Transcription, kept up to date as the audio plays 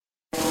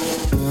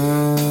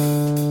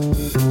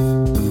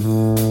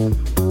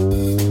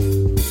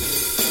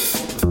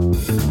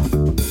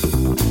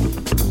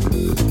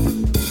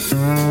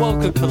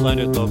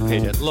Leonard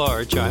Lopate at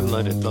large. I'm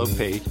Leonard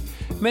Lopate.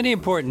 Many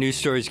important news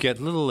stories get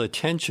little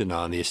attention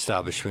on the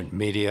establishment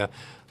media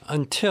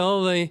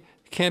until they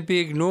can't be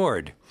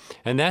ignored.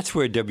 And that's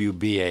where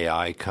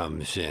WBAI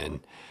comes in.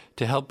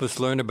 To help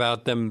us learn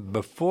about them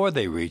before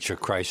they reach a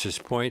crisis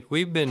point,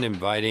 we've been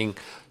inviting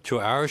to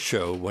our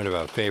show one of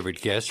our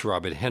favorite guests,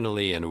 Bob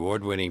Hennelly, an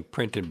award-winning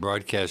print and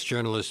broadcast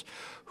journalist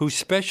who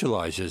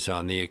specializes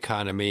on the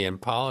economy and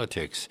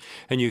politics.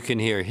 And you can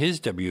hear his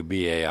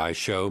WBAI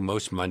show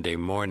most Monday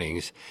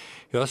mornings.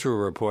 He also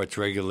reports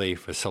regularly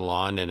for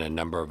Salon and a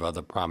number of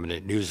other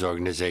prominent news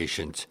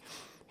organizations.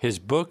 His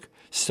book,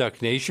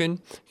 Stuck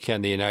Nation,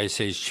 Can the United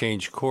States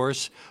Change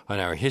Course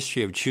on Our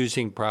History of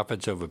Choosing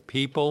Profits Over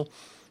People,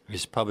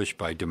 is published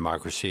by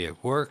Democracy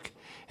at Work.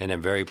 And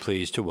I'm very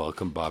pleased to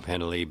welcome Bob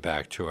Hennelly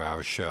back to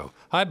our show.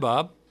 Hi,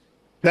 Bob.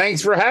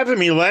 Thanks for having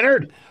me,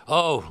 Leonard.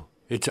 Oh,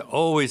 it's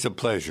always a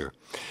pleasure.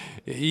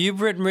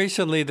 You've written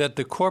recently that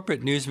the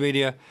corporate news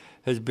media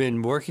has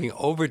been working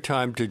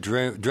overtime to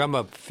drum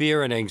up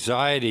fear and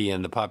anxiety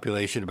in the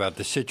population about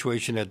the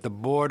situation at the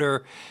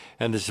border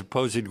and the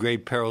supposed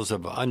great perils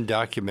of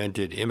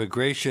undocumented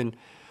immigration,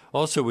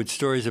 also with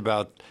stories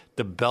about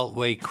the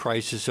Beltway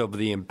crisis over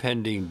the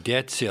impending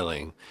debt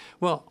ceiling.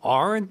 Well,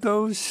 aren't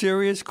those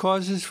serious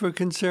causes for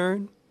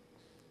concern?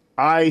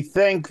 I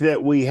think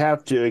that we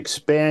have to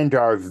expand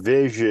our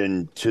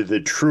vision to the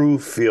true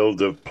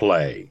field of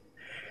play.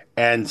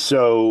 And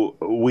so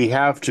we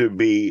have to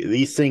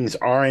these things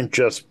aren't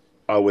just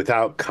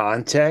without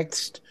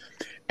context.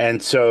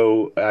 And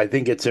so I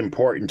think it's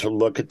important to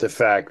look at the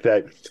fact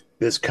that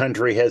this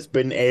country has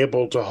been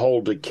able to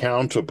hold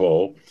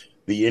accountable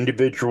the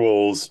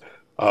individuals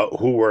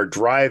who were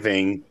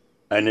driving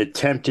an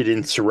attempted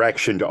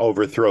insurrection to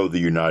overthrow the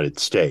United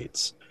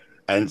States.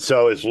 And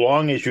so as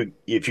long as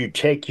if you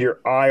take your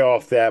eye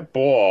off that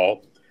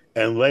ball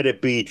and let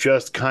it be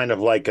just kind of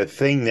like a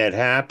thing that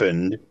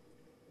happened,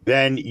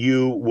 then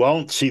you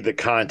won't see the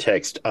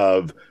context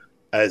of,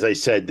 as I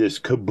said, this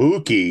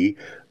kabuki,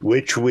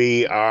 which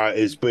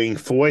is being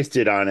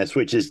foisted on us,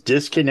 which is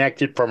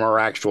disconnected from our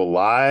actual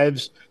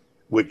lives,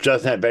 which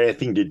doesn't have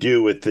anything to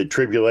do with the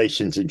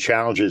tribulations and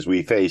challenges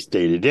we face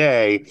day to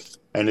day,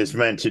 and is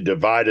meant to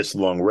divide us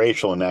along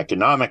racial and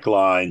economic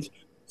lines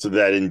so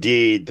that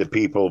indeed the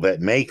people that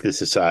make the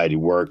society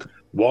work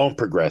won't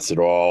progress at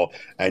all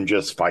and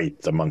just fight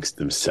amongst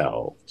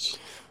themselves.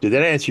 Did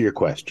that answer your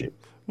question?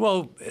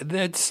 Well,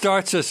 that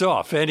starts us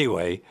off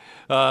anyway.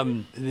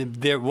 One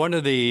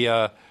of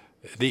the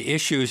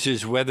issues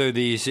is whether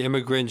these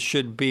immigrants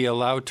should be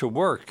allowed to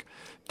work.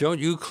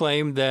 Don't you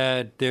claim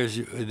that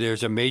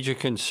there's a major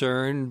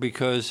concern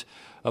because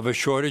of a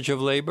shortage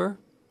of labor?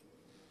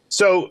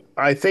 So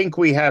I think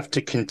we have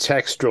to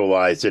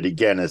contextualize it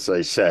again, as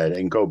I said,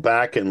 and go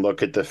back and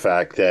look at the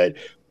fact that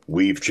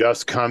we've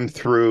just come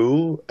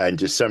through, and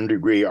to some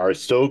degree are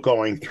still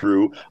going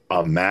through,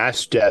 a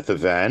mass death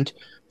event,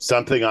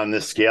 something on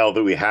this scale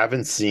that we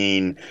haven't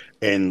seen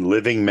in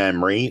living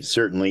memory,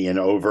 certainly in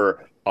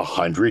over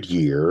 100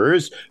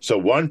 years. So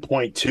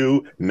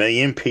 1.2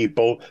 million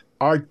people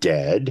are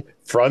dead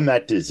from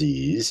that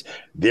disease.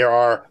 There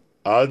are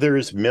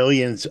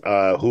millions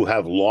who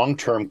have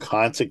long-term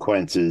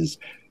consequences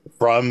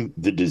from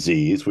the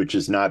disease, which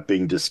is not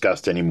being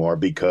discussed anymore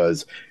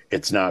because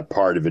it's not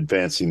part of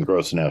advancing the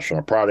gross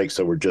national product,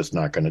 so we're just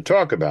not going to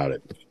talk about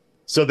it.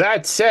 So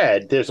that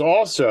said, there's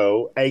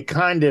also a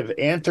kind of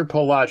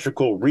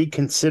anthropological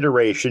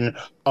reconsideration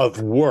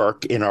of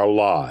work in our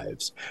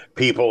lives.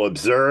 People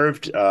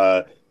observed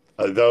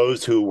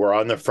those who were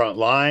on the front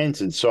lines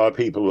and saw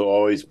people who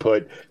always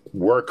put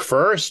work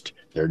first.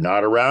 They're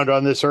not around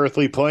on this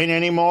earthly plane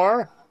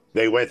anymore.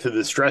 They went through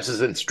the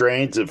stresses and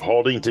strains of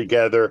holding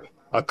together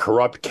a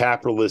corrupt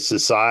capitalist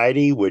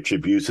society, which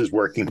abuses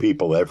working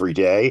people every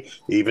day.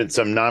 Even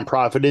some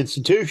nonprofit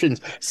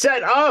institutions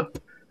set up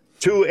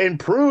to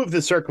improve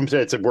the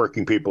circumstance of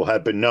working people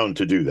have been known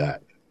to do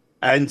that.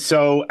 And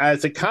so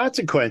as a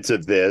consequence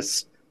of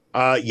this,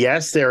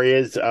 yes, there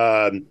is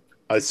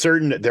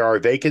there are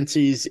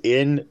vacancies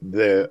in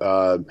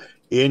the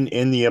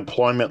in the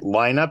employment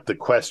lineup. The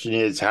question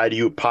is, how do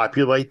you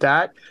populate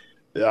that?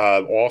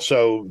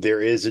 Also,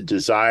 there is a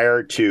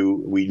desire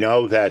we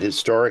know that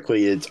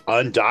historically it's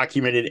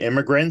undocumented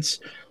immigrants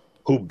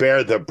who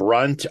bear the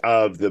brunt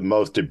of the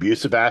most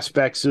abusive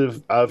aspects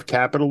of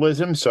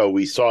capitalism. So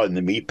we saw in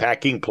the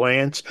meatpacking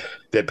plants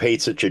that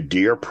paid such a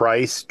dear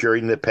price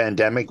during the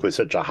pandemic with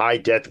such a high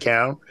death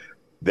count.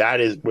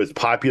 Was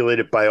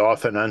populated by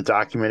often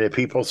undocumented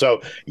people.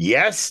 So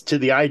yes, to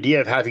the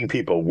idea of having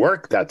people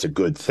work, that's a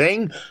good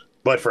thing.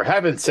 But for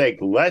heaven's sake,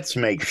 let's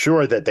make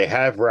sure that they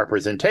have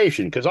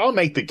representation, because I'll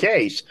make the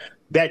case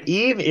that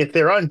even if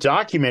they're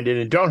undocumented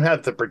and don't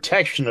have the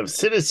protection of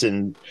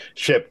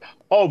citizenship,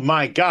 oh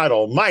my God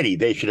almighty,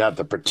 they should have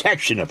the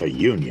protection of a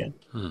union.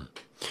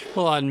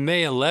 Well, on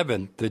May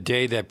 11th, the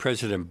day that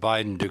President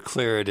Biden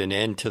declared an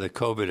end to the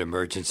COVID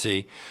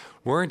emergency,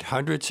 weren't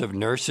hundreds of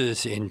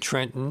nurses in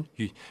Trenton,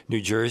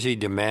 New Jersey,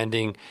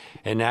 demanding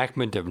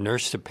enactment of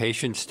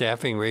nurse-to-patient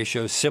staffing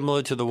ratios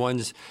similar to the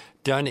ones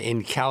done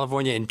in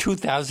California in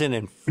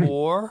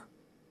 2004?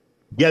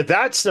 Yeah,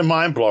 that's the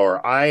mind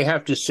blower. I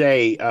have to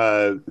say,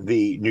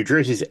 the New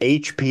Jersey's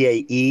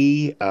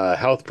HPAE,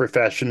 Health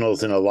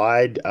Professionals and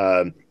Allied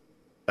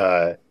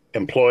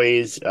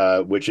Employees,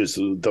 which is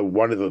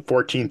one of the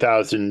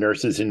 14,000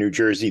 nurses in New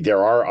Jersey.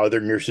 There are other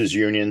nurses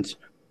unions,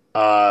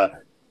 Genesso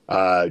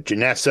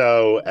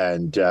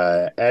and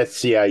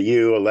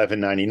SCIU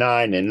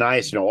 1199 and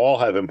NICE, all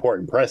have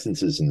important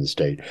presences in the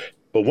state.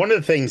 But one of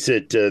the things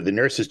that the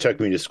nurses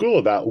took me to school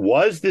about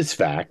was this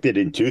fact that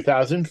in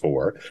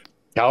 2004,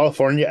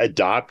 California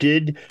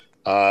adopted,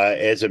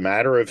 as a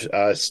matter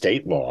of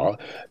state law,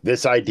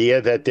 this idea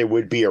that there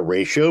would be a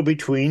ratio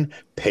between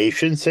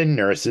patients and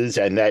nurses,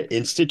 and that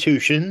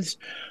institutions,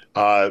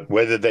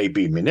 whether they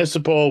be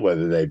municipal,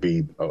 whether they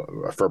be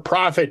for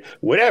profit,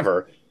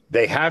 whatever,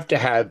 they have to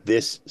have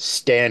this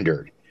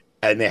standard.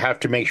 And they have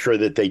to make sure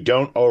that they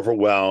don't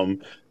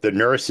overwhelm the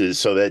nurses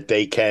so that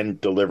they can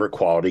deliver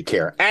quality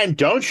care. And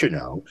don't you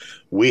know,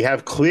 we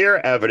have clear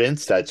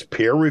evidence that's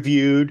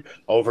peer-reviewed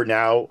over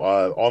now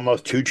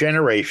almost 2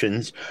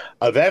 generations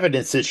of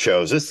evidence that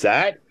shows us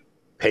that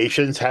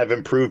patients have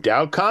improved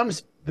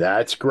outcomes.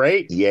 That's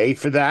great. Yay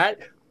for that.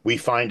 We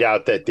find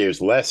out that there's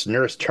less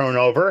nurse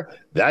turnover.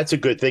 That's a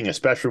good thing,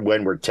 especially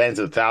when we're tens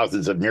of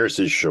thousands of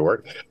nurses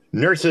short.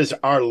 Nurses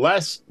are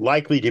less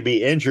likely to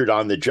be injured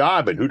on the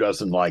job, and who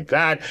doesn't like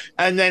that?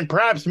 And then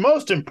perhaps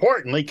most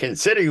importantly,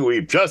 considering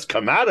we've just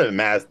come out of a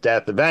mass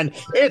death event,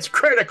 it's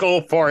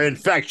critical for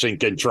infection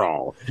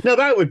control. Now,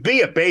 that would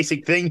be a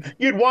basic thing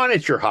you'd want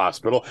at your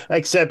hospital,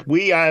 except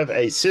we have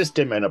a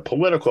system and a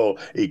political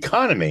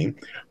economy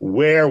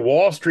where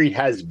Wall Street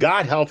has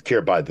got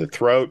healthcare by the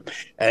throat,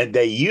 and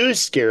they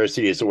use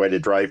scarcity as a way to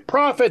drive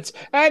profits.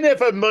 And if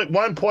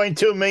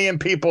 1.2 million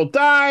people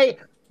die,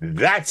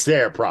 that's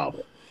their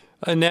problem.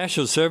 A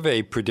national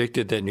survey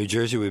predicted that New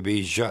Jersey would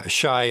be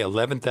shy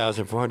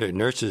 11,400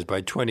 nurses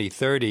by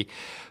 2030,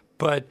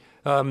 but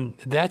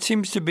that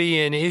seems to be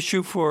an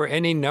issue for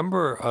any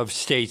number of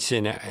states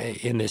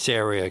in this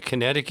area: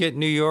 Connecticut,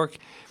 New York,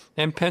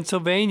 and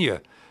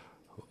Pennsylvania.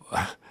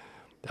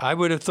 I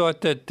would have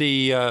thought that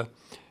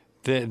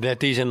that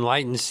these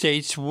enlightened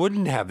states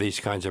wouldn't have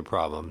these kinds of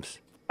problems.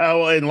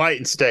 Oh,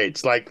 enlightened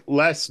states, like,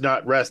 let's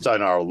not rest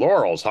on our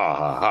laurels, ha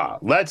ha ha.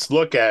 Let's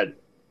look at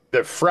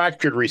the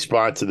fractured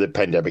response to the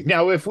pandemic.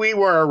 Now, if we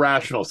were a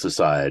rational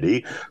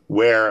society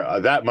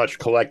where that much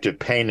collective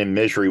pain and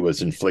misery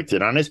was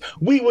inflicted on us,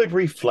 we would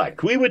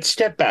reflect. We would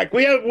step back.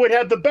 We would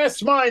have the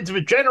best minds of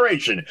a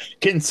generation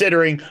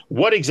considering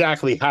what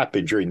exactly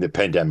happened during the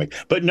pandemic.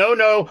 But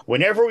no,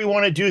 whenever we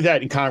want to do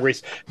that in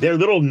Congress, they're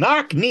little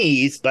knock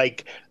knees,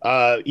 like,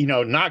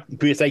 knock,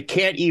 because they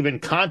can't even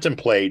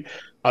contemplate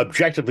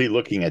objectively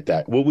looking at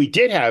that. What we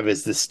did have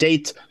is the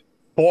states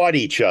fought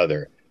each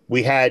other.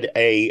 We had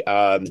a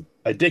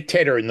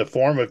dictator in the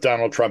form of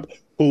Donald Trump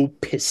who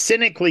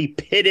cynically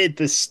pitted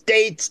the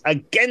states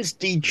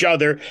against each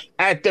other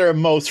at their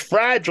most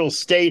fragile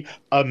state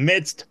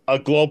amidst a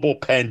global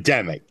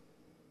pandemic.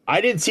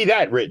 I didn't see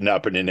that written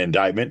up in an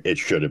indictment. It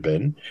should have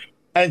been.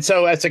 And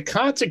so as a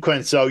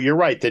consequence, though, you're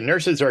right. The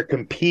nurses are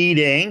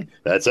competing.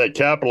 That's a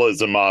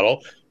capitalism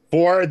model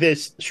for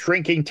this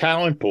shrinking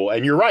talent pool.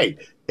 And you're right.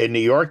 In New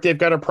York, they've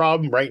got a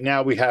problem. Right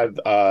now, we have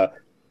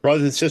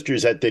brothers and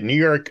sisters at the New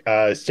York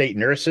State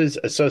Nurses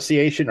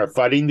Association are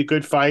fighting the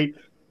good fight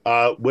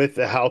with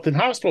the Health and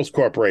Hospitals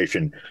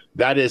Corporation.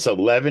 That is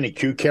 11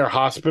 acute care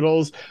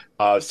hospitals,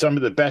 some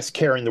of the best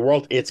care in the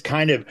world. It's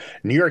kind of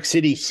New York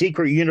City's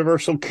secret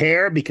universal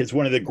care, because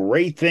one of the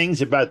great things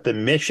about the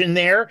mission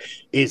there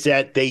is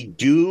that they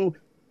do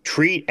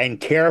treat and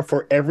care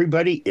for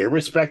everybody,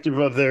 irrespective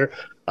of their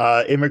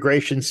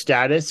immigration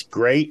status.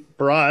 Great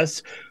for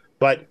us.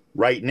 But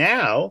right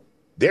now,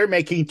 they're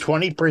making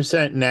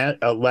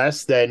 20%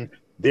 less than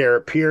their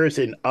peers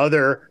in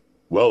other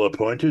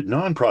well-appointed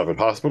nonprofit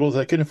hospitals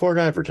that can afford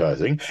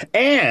advertising.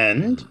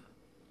 And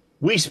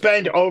we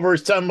spend over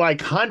some like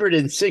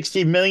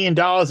 $160 million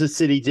the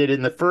city did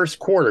in the first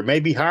quarter,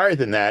 maybe higher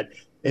than that,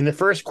 in the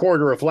first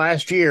quarter of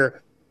last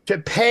year to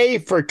pay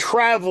for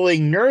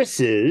traveling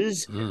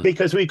nurses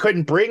because we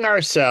couldn't bring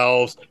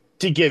ourselves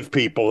to give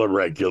people a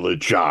regular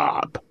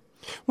job.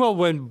 Well,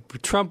 when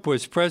Trump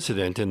was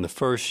president in the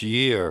first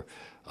year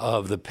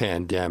of the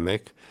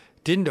pandemic,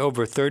 didn't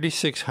over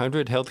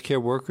 3,600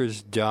 healthcare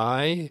workers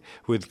die,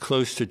 with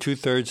close to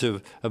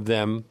 2/3 of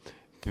them,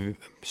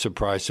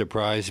 surprise,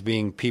 surprise,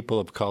 being people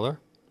of color?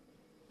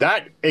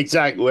 That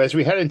exactly. As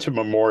we head into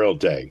Memorial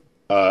Day,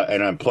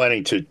 and I'm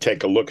planning to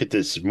take a look at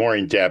this more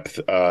in depth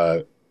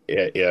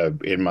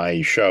in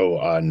my show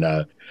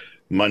on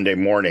Monday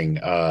morning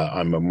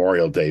on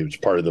Memorial Day. It was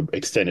part of the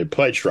extended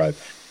pledge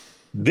drive.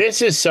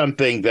 This is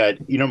something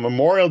that,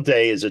 Memorial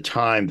Day is a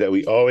time that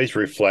we always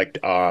reflect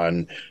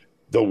on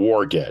the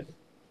war dead.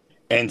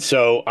 And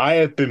so I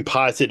have been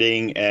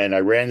positing, and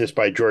I ran this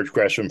by George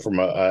Gresham from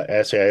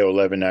SAIO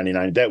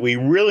 1199, that we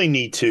really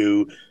need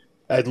to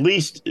at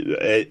least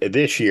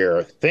this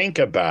year, think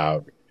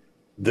about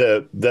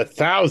the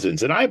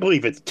thousands, and I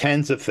believe it's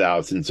tens of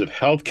thousands of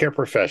healthcare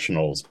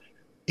professionals,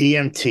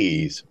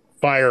 EMTs,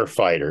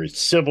 firefighters,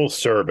 civil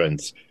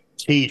servants,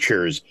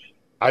 teachers.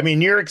 I mean,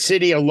 New York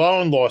City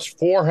alone lost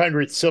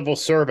 400 civil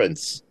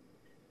servants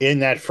in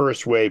that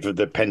first wave of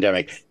the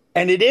pandemic.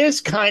 And it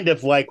is kind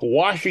of like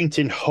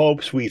Washington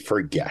hopes we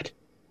forget.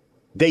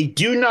 They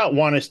do not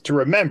want us to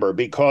remember,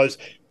 because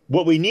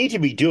what we need to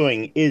be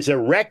doing is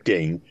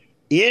erecting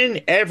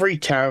in every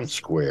town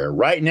square,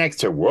 right next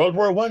to World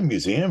War I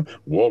Museum,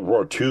 World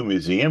War II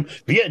Museum,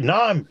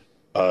 Vietnam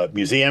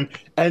Museum,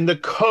 and the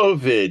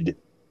COVID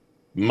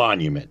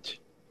Monument,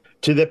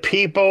 to the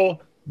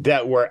people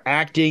that were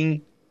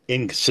acting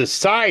in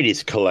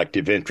society's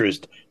collective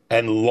interest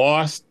and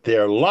lost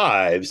their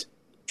lives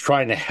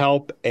trying to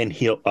help and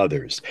heal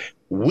others.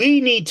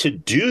 We need to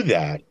do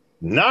that,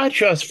 not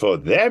just for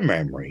their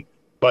memory,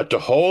 but to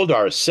hold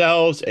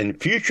ourselves and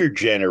future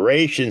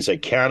generations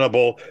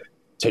accountable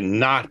to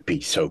not be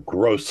so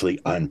grossly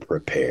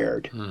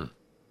unprepared.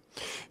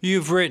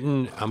 You've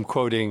written, I'm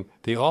quoting,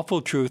 "The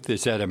awful truth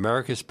is that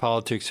America's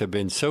politics have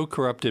been so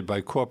corrupted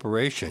by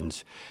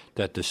corporations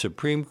that the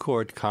Supreme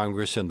Court,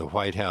 Congress, and the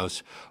White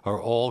House are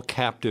all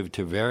captive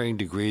to varying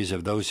degrees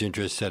of those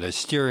interests that are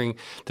steering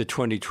the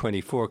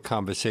 2024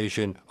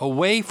 conversation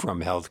away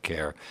from health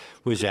care,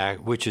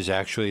 which is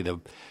actually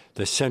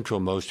the central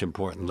most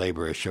important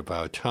labor issue of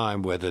our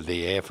time, whether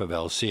the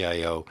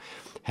AFL-CIO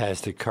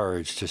has the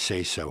courage to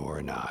say so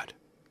or not."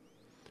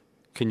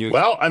 Can you?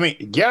 Well, I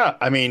mean, yeah.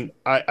 I mean,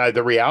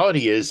 the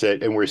reality is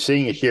that, and we're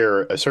seeing it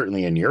here,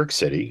 certainly in New York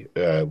City,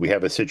 we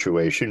have a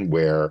situation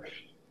where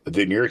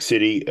the New York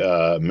City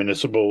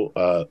Municipal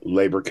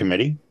Labor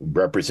Committee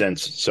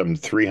represents some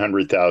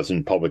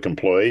 300,000 public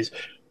employees,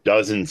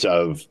 dozens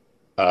of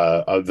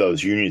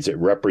those unions that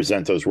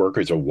represent those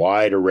workers, a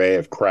wide array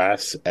of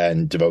crafts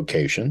and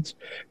vocations.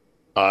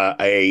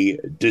 A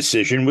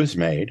decision was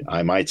made,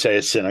 I might say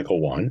a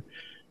cynical one,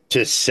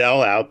 to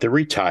sell out the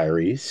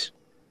retirees,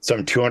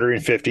 some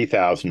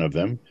 250,000 of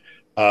them,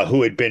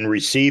 who had been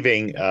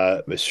receiving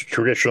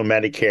traditional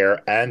Medicare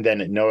and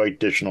then at no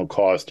additional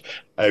cost,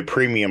 a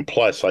premium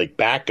plus like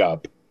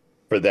backup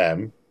for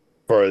them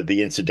for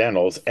the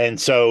incidentals. And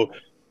so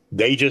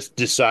they just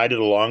decided,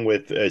 along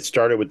with, it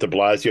started with de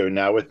Blasio,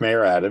 now with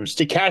Mayor Adams,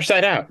 to cash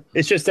that out.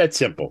 It's just that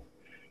simple.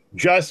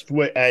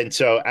 And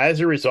so as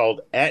a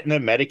result,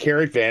 Aetna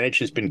Medicare Advantage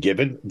has been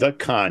given the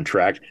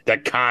contract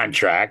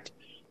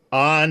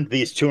on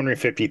these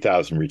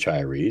 250,000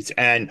 retirees.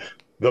 And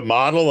the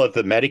model of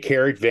the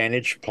Medicare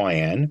Advantage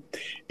plan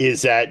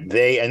is that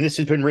and this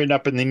has been written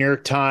up in the New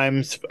York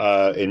Times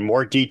in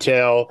more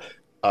detail.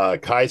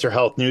 Kaiser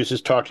Health News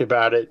has talked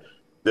about it.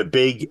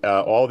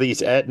 All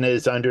these Aetna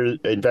is under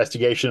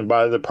investigation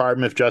by the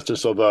Department of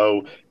Justice,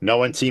 although no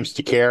one seems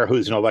to care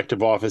who's in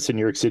elective office in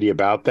New York City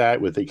about that,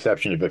 with the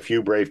exception of a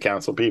few brave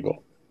council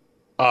people.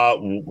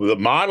 The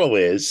model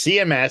is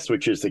CMS,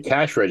 which is the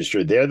cash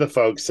register. They're the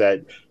folks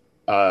that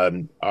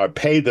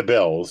pay the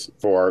bills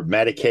for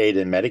Medicaid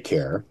and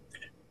Medicare.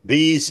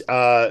 These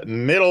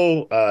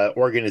middle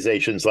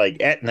organizations like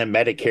Aetna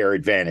Medicare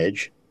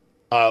Advantage,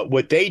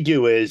 what they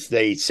do is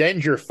they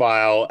send your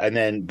file, and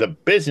then the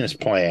business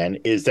plan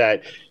is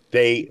that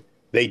they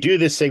do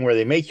this thing where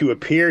they make you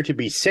appear to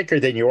be sicker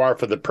than you are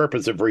for the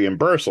purpose of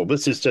reimbursal.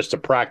 This is just a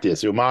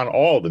practice.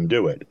 All of them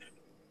do it.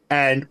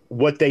 And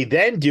what they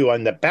then do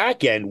on the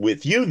back end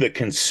with you, the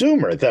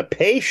consumer, the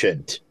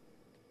patient,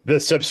 the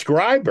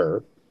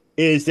subscriber,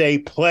 is they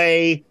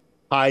play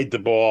hide the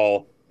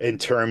ball in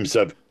terms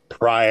of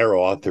prior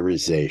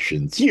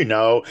authorizations.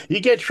 You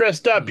get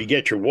dressed up, you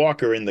get your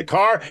walker in the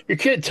car, your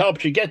kid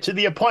helps you get to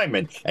the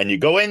appointment, and you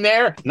go in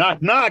there,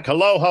 knock, knock,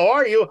 hello, how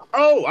are you?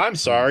 Oh, I'm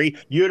sorry,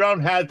 you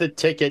don't have the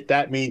ticket.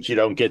 That means you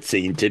don't get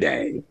seen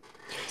today.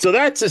 So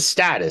that's a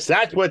status.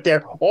 That's what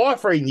they're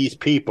offering these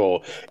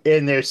people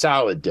in their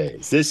salad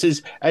days.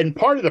 And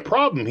part of the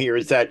problem here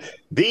is that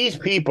these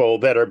people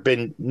that have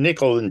been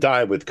nickel and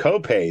dime with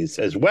copays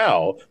as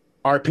well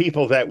are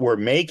people that were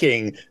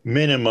making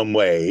minimum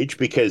wage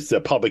because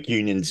the public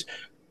unions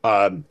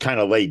kind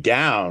of laid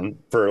down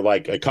for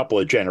like a couple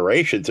of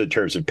generations in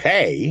terms of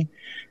pay.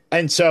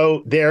 And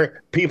so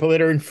they're people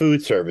that are in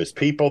food service,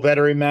 people that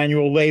are in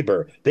manual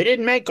labor. They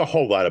didn't make a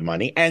whole lot of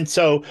money. And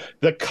so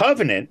the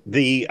covenant,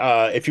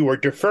 if you were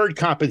deferred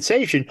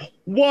compensation,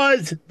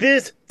 was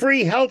this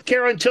free health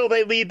care until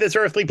they leave this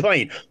earthly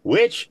plane,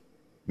 which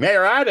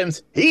Mayor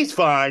Adams, he's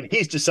fine.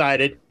 He's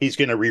decided he's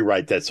going to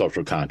rewrite that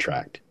social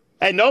contract.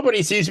 And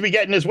nobody seems to be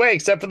getting his way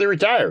except for the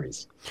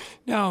retirees.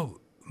 Now,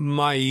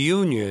 my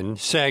union,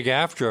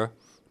 SAG-AFTRA,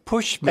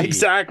 pushed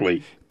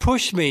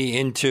me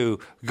into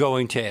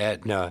going to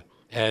Aetna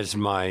as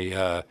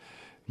my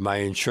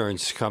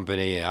insurance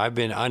company. I've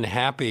been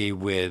unhappy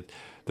with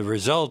the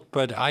result,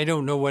 but I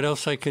don't know what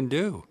else I can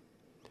do.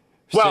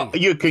 Well,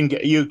 you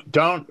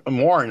don't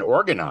more and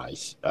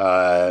organize.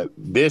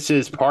 This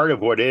is part of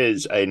what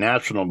is a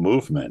national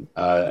movement.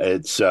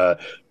 It's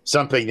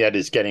something that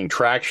is getting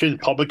traction.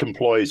 Public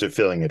employees are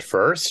feeling it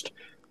first.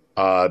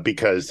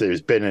 because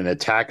there's been an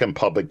attack on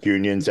public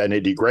unions and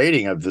a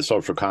degrading of the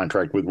social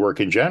contract with work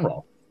in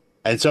general.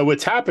 And so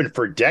it's happened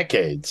for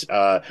decades.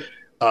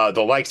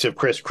 The likes of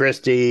Chris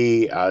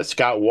Christie,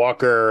 Scott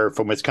Walker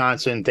from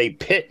Wisconsin, they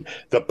pit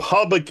the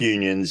public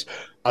unions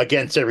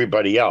against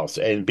everybody else.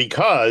 And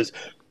because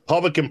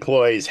public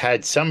employees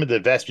had some of the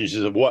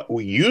vestiges of what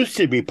used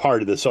to be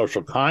part of the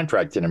social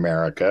contract in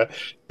America,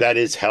 that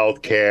is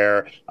health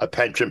care, a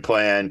pension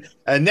plan.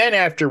 And then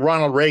after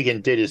Ronald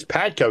Reagan did his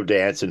Patco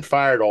dance and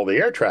fired all the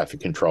air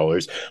traffic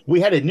controllers,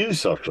 we had a new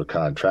social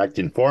contract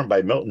informed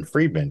by Milton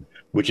Friedman,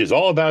 which is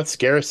all about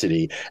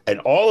scarcity and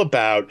all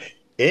about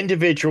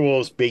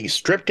individuals being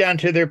stripped down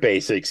to their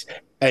basics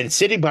and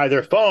sitting by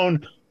their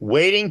phone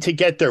waiting to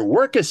get their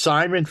work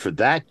assignment for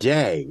that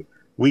day.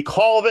 We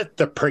call it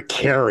the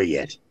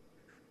precariat.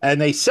 And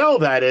they sell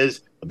that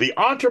as the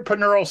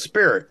entrepreneurial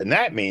spirit. And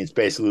that means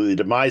basically the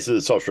demise of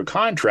the social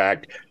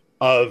contract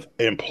of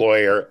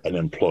employer and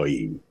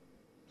employee.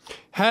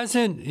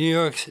 Hasn't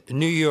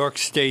New York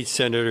State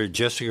Senator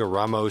Jessica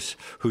Ramos,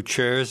 who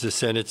chairs the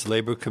Senate's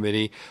Labor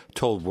Committee,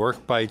 told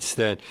WorkBites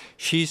that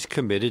she's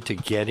committed to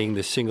getting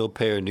the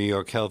single-payer New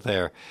York Health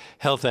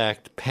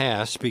Act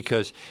passed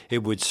because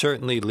it would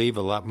certainly leave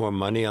a lot more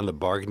money on the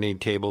bargaining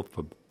table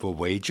for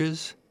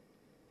wages?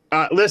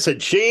 Listen,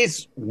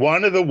 she's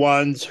one of the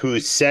ones who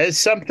says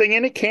something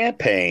in a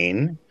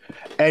campaign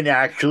and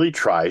actually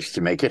tries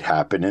to make it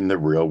happen in the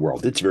real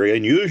world. It's very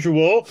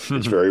unusual.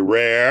 It's very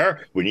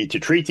rare. We need to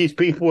treat these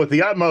people with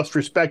the utmost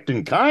respect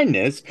and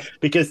kindness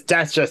because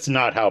that's just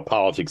not how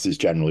politics is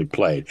generally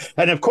played.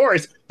 And of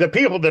course, the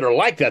people that are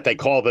like that, they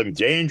call them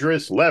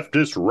dangerous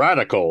leftist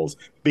radicals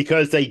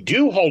because they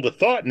do hold a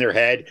thought in their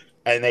head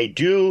and they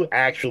do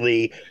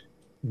actually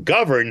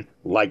govern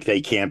like they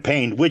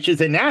campaigned, which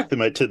is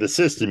anathema to the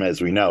system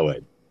as we know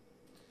it.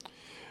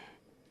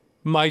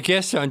 My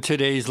guest on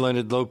today's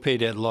Leonard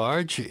Lopate at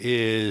Large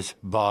is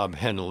Bob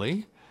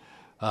Hennelly,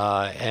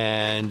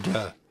 and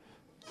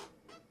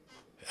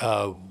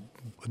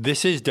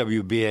this is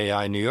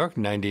WBAI New York,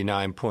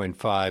 99.5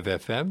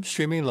 FM,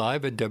 streaming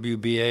live at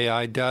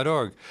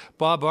WBAI.org.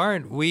 Bob,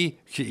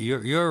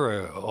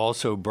 you're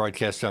also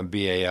broadcast on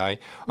BAI.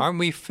 Aren't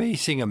we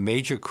facing a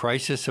major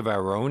crisis of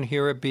our own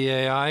here at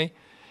BAI?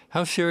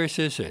 How serious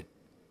is it?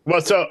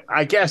 Well, so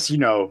I guess,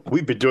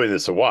 we've been doing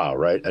this a while,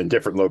 right? In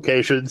different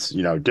locations,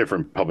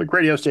 different public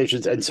radio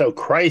stations. And so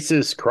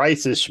crisis,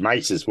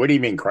 schmisis. What do you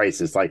mean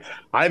crisis? Like,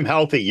 I'm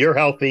healthy, you're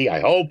healthy,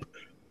 I hope.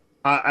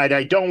 And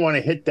I don't want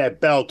to hit that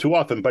bell too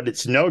often, but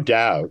it's no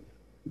doubt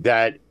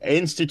that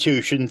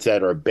institutions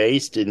that are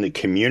based in the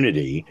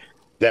community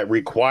that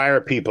require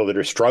people that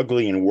are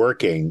struggling and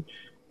working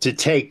to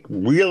take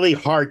really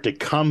hard to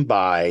come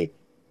by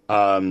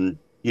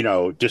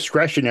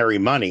discretionary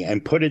money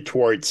and put it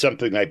towards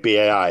something like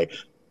BAI,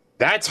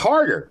 that's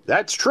harder.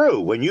 That's true.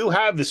 When you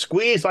have the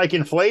squeeze like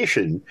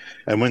inflation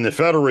and when the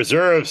Federal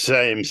Reserve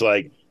seems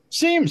like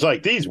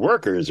these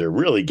workers are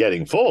really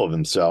getting full of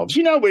themselves,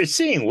 we're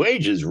seeing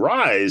wages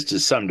rise to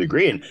some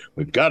degree, and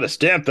we've got to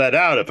stamp that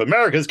out if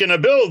America's going to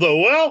build the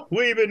wealth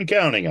we've been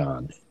counting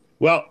on.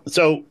 Well,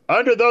 so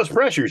under those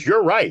pressures,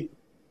 you're right.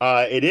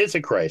 It is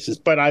a crisis,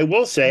 but I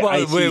will say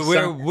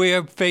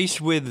we're faced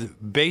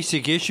with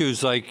basic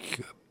issues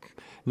like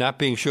not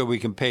being sure we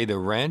can pay the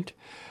rent,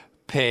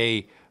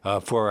 pay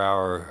for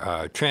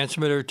our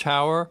transmitter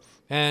tower,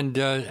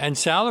 and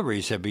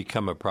salaries have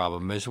become a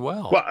problem as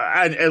well. Well,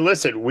 and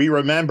listen, we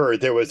remember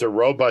there was a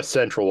robust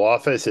central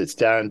office. It's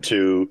down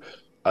to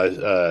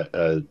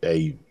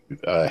a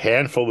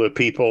handful of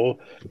people,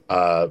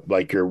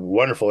 like your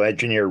wonderful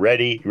engineer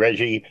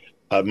Reggie.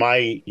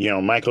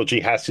 Michael G.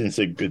 Haskins,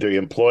 the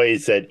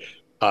employees that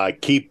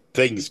keep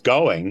things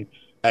going,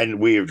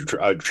 and we're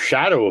a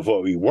shadow of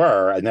what we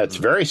were, and that's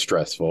very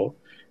stressful.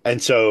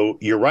 And so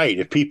you're right.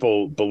 If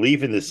people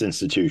believe in this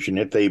institution,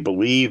 if they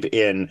believe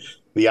in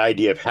the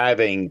idea of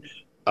having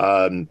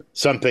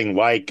something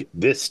like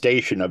this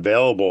station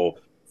available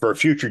for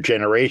future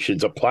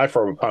generations, a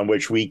platform upon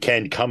which we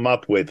can come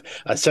up with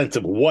a sense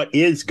of what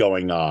is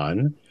going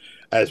on,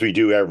 as we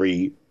do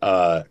every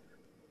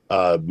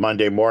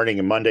Monday morning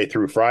and Monday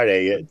through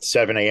Friday at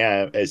 7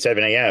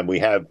 a.m. We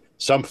have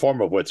some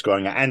form of what's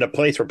going on and a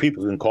place where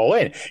people can call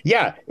in.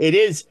 Yeah, it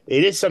is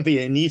something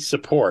that needs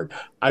support.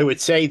 I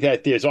would say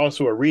that there's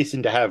also a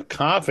reason to have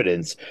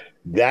confidence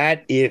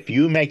that if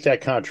you make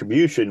that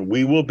contribution,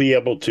 we will be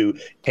able to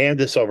hand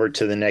this over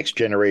to the next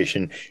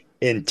generation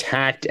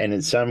intact and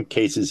in some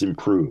cases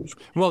improved.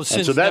 Well,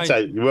 so that's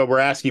what we're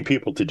asking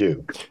people to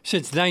do.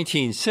 Since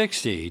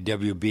 1960,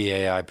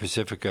 WBAI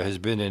Pacifica has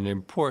been an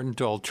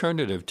important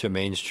alternative to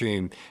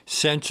mainstream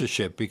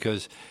censorship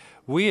because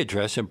we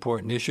address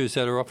important issues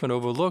that are often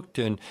overlooked,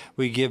 and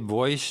we give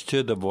voice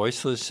to the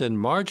voiceless and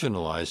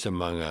marginalized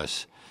among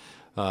us.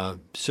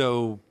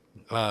 So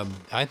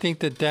I think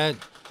that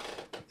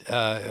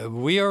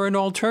we are an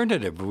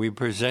alternative. We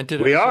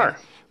presented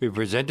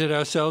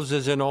ourselves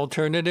as an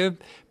alternative.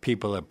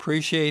 People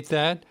appreciate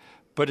that.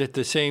 But at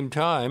the same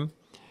time,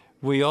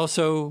 we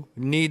also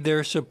need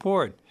their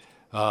support.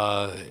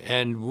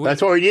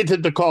 That's why we need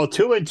to call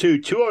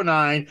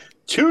 212-209-2730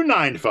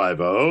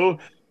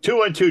 2950,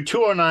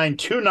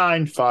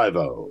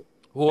 212-209-2950.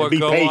 Or Be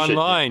go patient.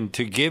 online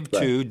to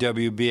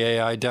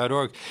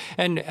give2wbai.org.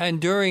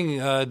 And during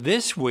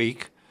this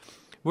week,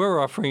 we're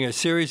offering a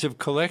series of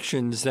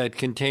collections that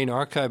contain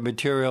archive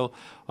material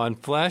on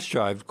flash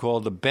drive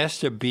called the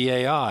Best of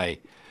BAI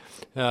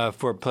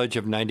for a pledge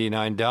of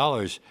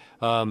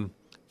 $99.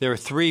 There are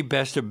 3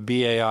 Best of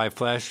BAI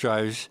flash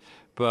drives.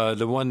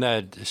 The one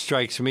that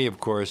strikes me,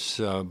 of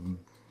course,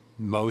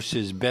 most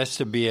is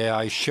Best of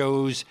BAI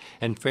shows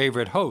and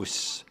favorite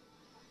hosts.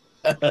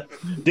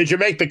 Did you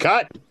make the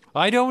cut?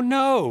 I don't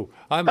know.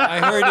 I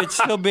heard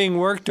it's still being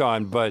worked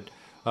on, but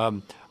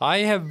I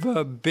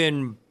have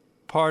been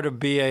part of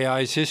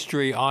BAI's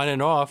history on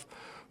and off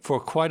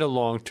for quite a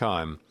long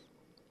time.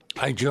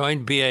 I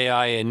joined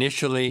BAI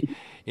initially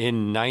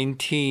in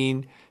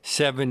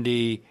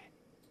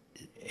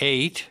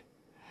 1978,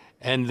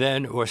 and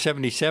then, or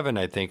 77,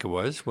 I think it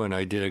was, when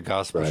I did a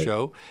gospel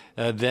show,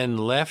 then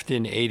left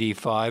in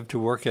 85 to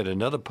work at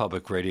another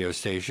public radio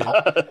station,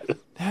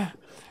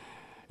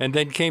 and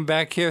then came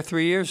back here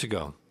 3 years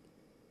ago.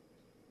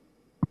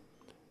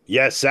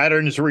 Yes,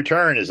 Saturn's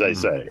return, as I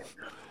say.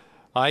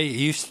 I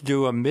used to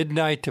do a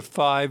midnight to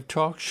 5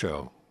 talk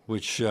show,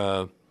 which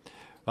on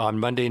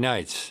Monday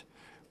nights,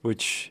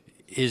 which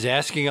is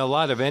asking a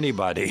lot of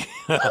anybody.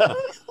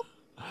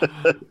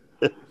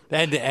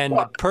 And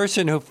the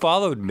person who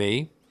followed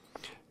me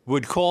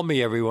would call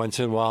me every once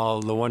in a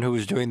while, the one who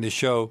was doing the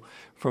show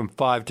from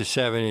 5 to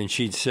 7, and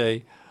she'd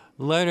say,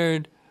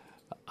 Leonard,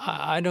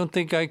 I don't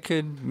think I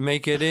could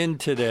make it in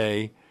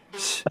today.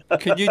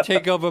 Could you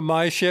take over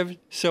my shift?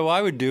 So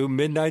I would do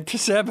midnight to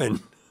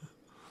 7.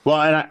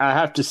 Well, and I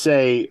have to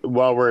say,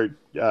 while we're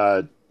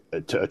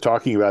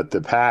talking about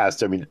the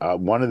past, I mean,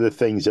 one of the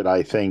things that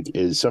I think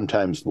is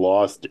sometimes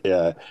lost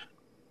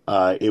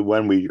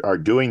when we are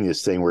doing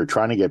this thing, we're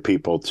trying to get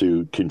people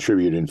to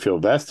contribute and feel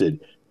vested,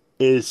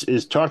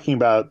 is talking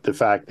about the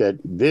fact that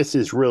this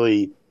is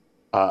really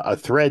a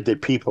thread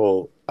that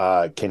people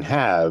can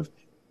have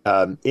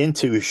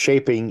into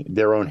shaping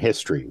their own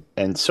history.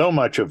 And so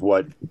much of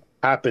what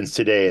happens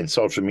today in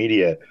social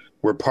media,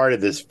 we're part of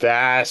this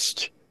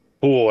vast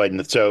pool,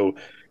 and so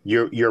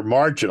you're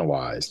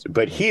marginalized.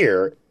 But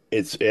here,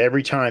 it's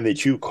every time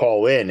that you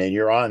call in and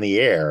you're on the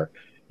air,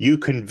 you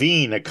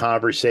convene a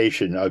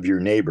conversation of your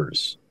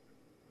neighbors.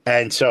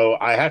 And so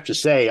I have to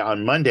say,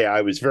 on Monday,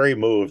 I was very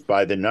moved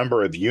by the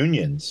number of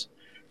unions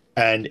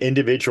and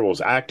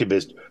individuals,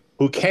 activists,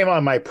 who came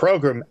on my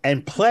program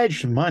and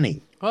pledged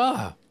money.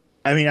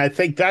 I mean, I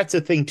think that's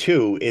the thing,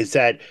 too, is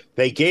that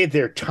they gave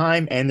their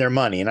time and their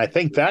money. And I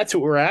think that's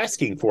what we're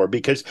asking for,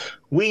 because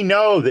we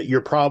know that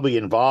you're probably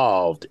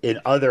involved in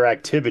other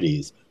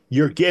activities.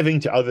 You're giving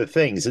to other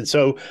things. And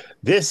so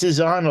this is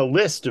on a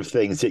list of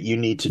things that you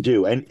need to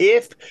do. And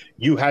if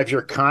you have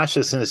your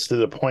consciousness to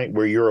the point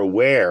where you're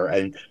aware,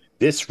 and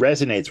this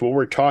resonates, what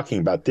we're talking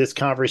about, this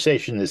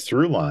conversation, this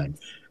through line,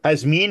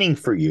 has meaning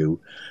for you,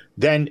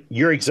 then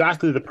you're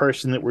exactly the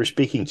person that we're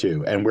speaking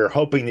to. And we're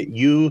hoping that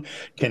you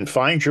can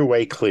find your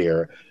way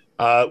clear,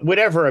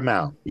 whatever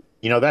amount.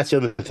 You know, that's the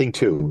other thing,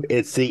 too.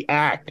 It's the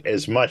act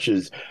as much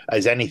as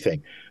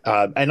anything.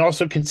 And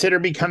also consider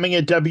becoming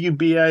a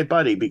WBI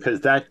buddy,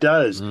 because that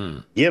does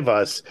give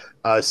us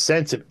a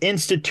sense of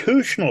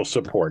institutional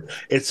support.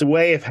 It's a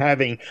way of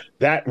having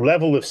that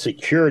level of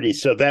security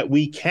so that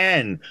we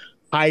can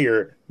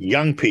hire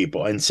young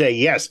people and say,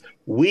 yes,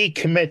 we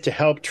commit to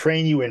help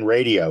train you in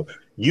radio.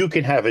 You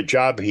can have a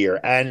job here.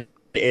 And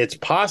it's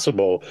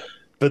possible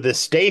for the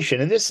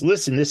station. And this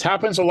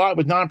happens a lot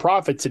with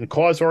nonprofits and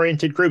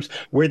cause-oriented groups,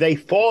 where they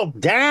fall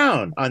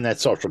down on that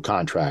social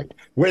contract,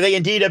 where they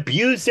indeed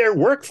abuse their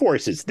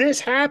workforces. This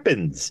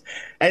happens.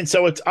 And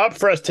so it's up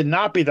for us to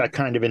not be that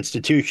kind of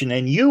institution.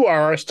 And you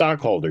are our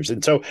stockholders.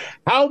 And so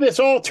how this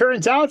all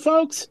turns out,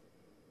 folks,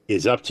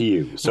 is up to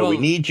you. So we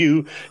need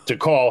you to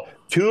call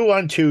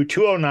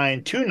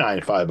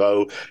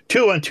 212-209-2950,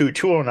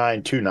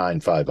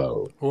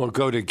 212-209-2950. Or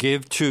go to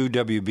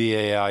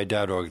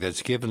give2wbai.org.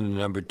 That's given the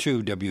number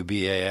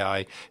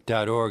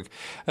 2wbai.org.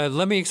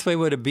 Let me explain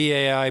what a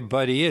BAI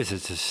buddy is.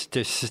 It's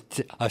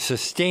a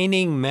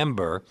sustaining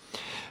member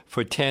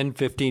for $10,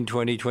 $15,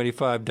 $20,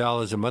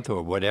 $25 a month,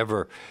 or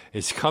whatever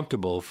is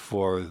comfortable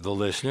for the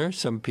listener.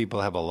 Some people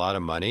have a lot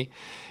of money.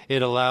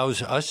 It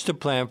allows us to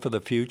plan for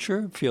the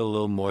future, feel a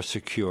little more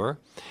secure,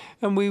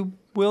 and we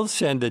will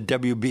send a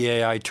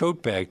WBAI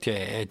tote bag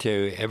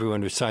to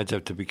everyone who signs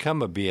up to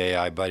become a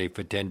BAI buddy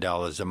for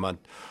 $10 a month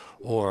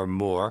or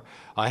more.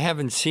 I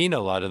haven't seen a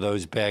lot of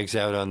those bags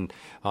out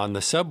on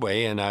the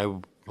subway, and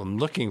I'm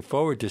looking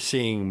forward to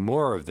seeing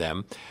more of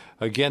them.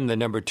 Again, the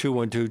number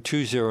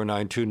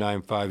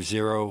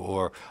 212-209-2950,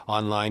 or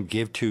online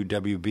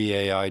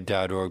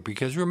give2wbai.org.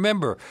 Because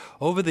remember,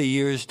 over the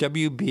years,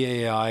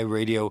 WBAI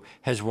Radio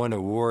has won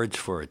awards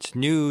for its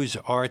news,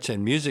 arts,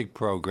 and music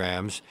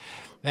programs.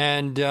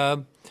 And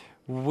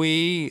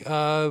we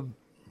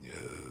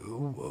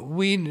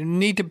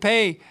need to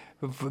pay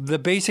the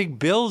basic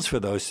bills for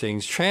those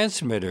things,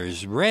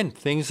 transmitters, rent,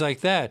 things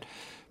like that.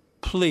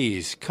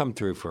 Please come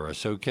through for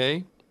us,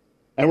 okay?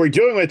 And we're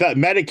doing with that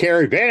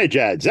Medicare Advantage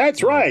ads.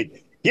 That's right.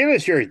 Give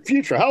us your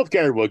future health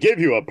care. We'll give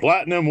you a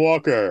platinum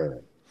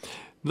walker.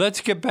 Let's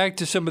get back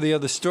to some of the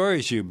other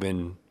stories you've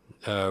been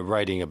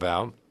writing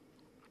about.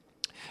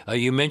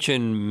 You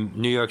mentioned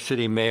New York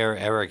City Mayor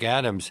Eric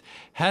Adams.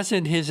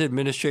 Hasn't his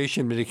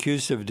administration been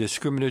accused of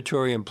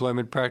discriminatory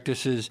employment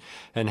practices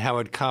and how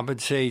it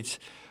compensates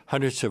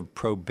hundreds of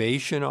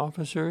probation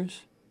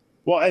officers?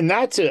 Well, and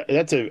that's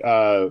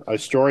a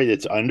story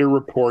that's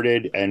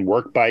underreported. And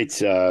Work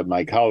Bites,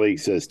 my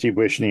colleagues Steve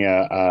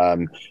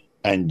Wishnia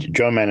and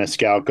Joe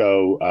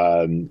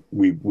Maniscalco,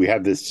 we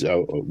have this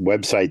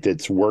website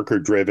that's worker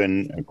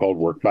driven called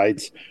Work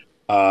Bites.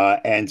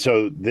 And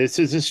so this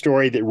is a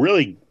story that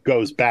really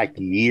goes back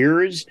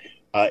years.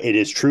 It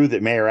is true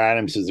that Mayor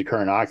Adams is the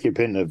current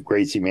occupant of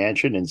Gracie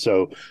Mansion. And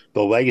so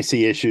the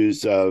legacy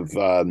issues of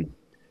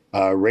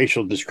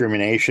racial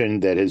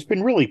discrimination that has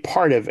been really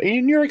part of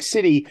in New York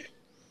City,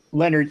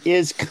 Leonard,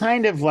 is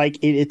kind of like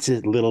it's a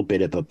little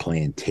bit of a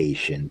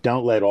plantation.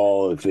 Don't let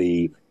all of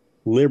the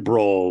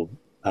liberal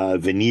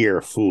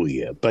veneer fool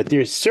you. But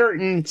there's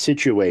certain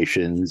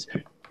situations,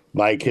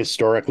 like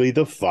historically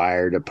the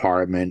fire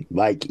department,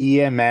 like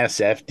EMS,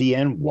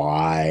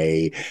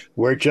 FDNY,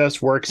 where it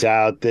just works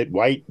out that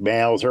white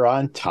males are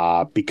on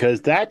top because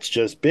that's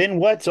just been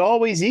what's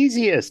always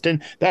easiest.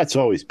 And that's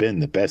always been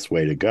the best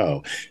way to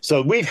go.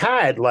 So we've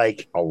had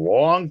like a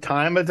long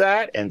time of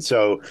that. And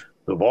so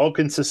the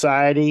Vulcan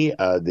Society,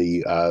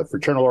 the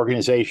fraternal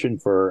organization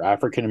for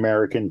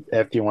African-American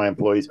FDNY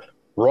employees,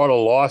 brought a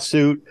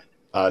lawsuit,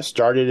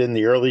 started in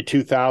the early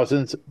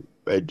 2000s.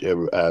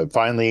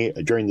 Finally,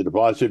 during the de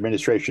Blasio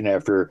administration,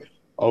 after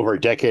over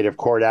a decade of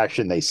court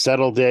action, they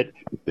settled it.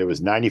 There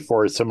was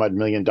 94 some odd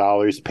million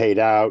dollars paid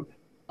out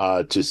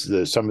to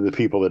some of the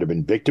people that have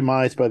been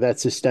victimized by that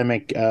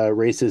systemic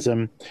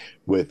racism.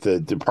 With the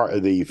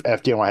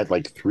FDNY had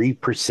like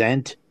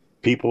 3%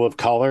 people of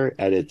color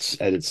at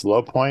its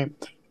low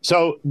point.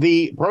 So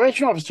the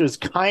probation officer is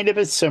kind of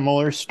a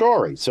similar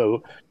story.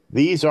 So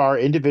these are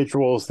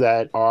individuals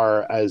that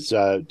are, as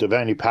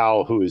Devaney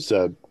Powell, who is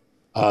the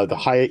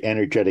high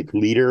energetic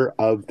leader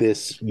of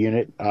this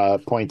unit,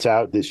 points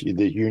out, the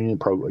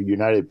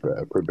United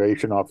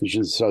Probation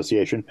Officers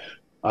Association,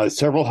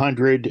 several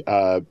hundred,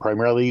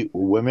 primarily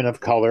women of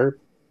color,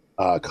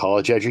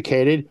 college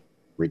educated,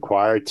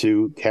 required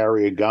to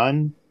carry a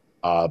gun,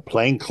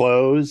 plain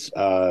clothes,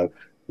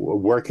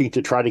 working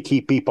to try to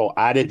keep people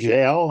out of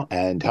jail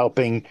and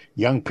helping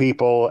young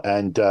people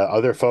and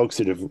other folks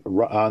that have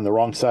on the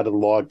wrong side of the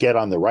law get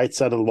on the right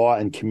side of the law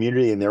and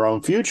community in their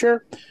own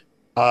future.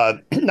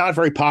 Not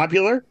very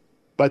popular,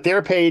 but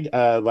they're paid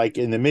like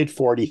in the mid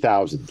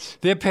 40,000s.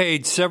 They're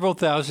paid several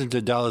thousands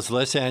of dollars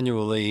less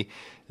annually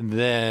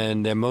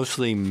than their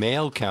mostly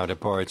male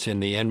counterparts in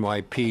the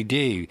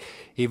NYPD,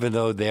 even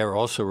though they're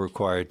also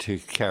required to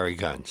carry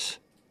guns.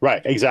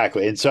 Right,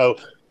 exactly. And so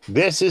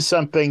this is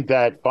something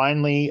that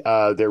finally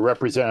they're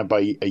represented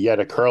by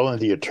Yetta Curlin,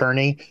 the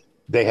attorney.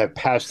 They have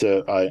passed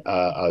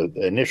a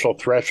initial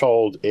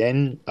threshold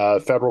in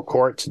federal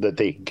court so that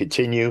they can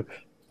continue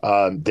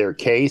their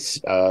case.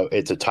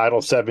 It's a Title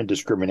VII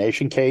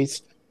discrimination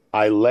case.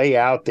 I lay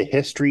out the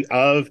history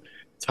of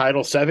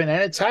Title VII, and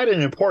it's had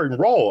an important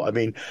role. I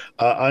mean,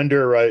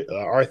 under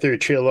Arthur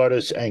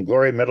Chialotis and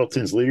Gloria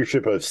Middleton's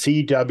leadership of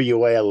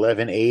CWA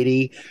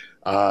 1180,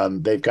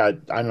 they've got,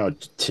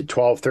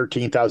 12,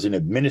 13,000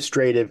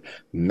 administrative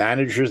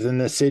managers in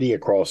the city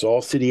across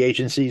all city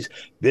agencies.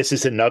 This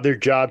is another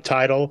job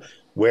title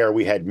where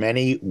we had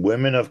many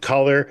women of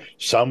color,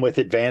 some with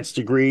advanced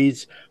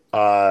degrees,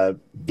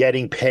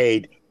 getting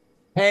paid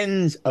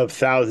tens of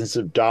thousands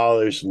of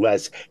dollars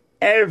less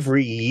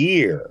every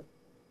year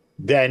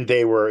than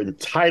they were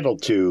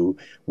entitled to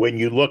when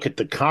you look at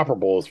the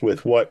comparables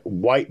with what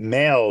white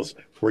males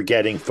were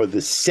getting for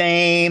the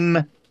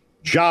same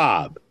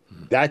job.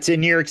 That's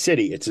in New York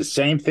City. It's the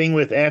same thing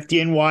with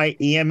FDNY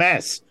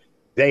EMS.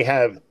 They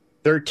have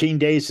 13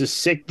 days of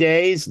sick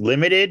days,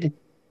 limited,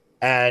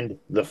 and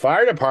the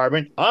fire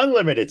department,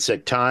 unlimited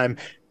sick time,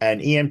 and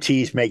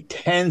EMTs make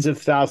tens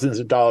of thousands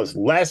of dollars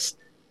less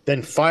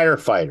than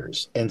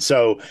firefighters. And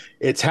so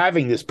it's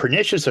having this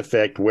pernicious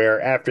effect where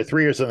after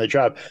 3 years on the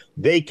job,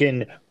 they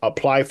can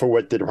apply for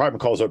what the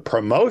department calls a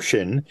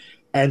promotion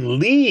and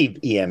leave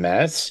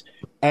EMS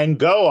and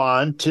go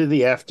on to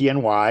the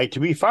FDNY to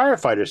be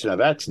firefighters. Now,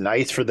 that's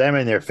nice for them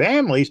and their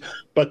families,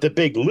 but the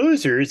big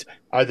losers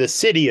are the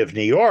city of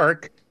New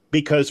York,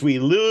 because we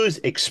lose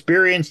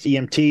experienced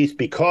EMTs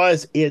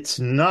because it's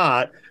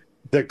not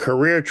the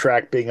career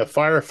track being a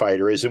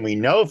firefighter is. And we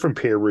know from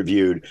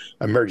peer-reviewed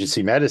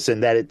emergency medicine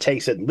that it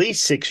takes at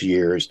least 6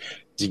 years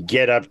to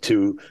get up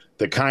to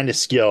the kind of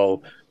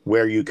skill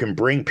where you can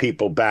bring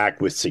people back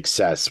with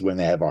success when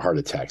they have a heart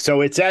attack. So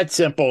it's that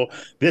simple.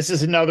 This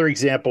is another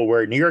example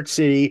where New York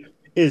City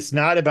is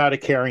not about a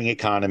caring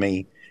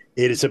economy.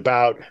 It is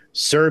about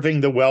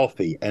serving the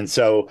wealthy. And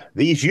so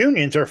these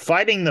unions are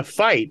fighting the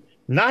fight,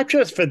 not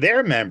just for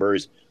their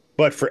members,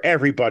 but for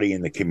everybody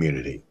in the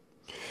community.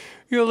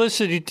 You're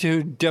listening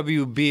to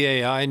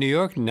WBAI New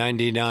York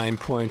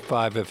 99.5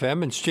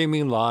 FM and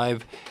streaming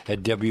live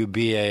at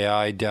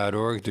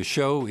WBAI.org. The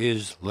show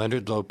is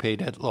Leonard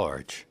Lopate at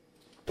Large.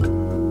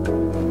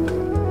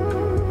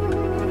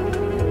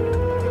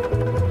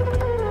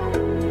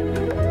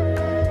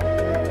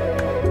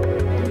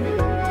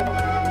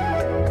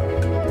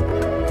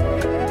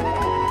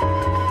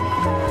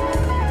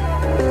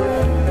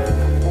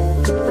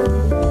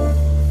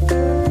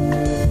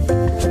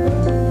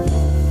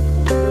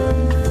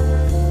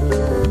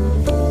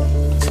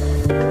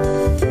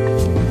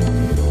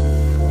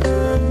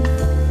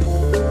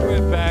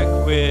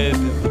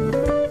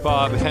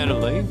 Bob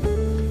Hennelly,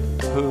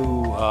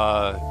 who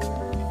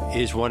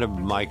is one of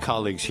my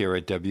colleagues here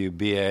at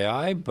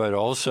WBAI, but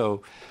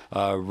also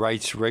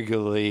writes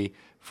regularly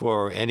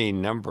for any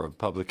number of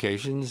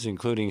publications,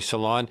 including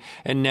Salon,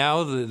 and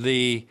now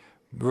the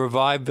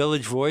Revived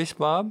Village Voice,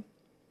 Bob?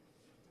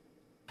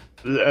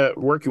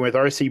 Working with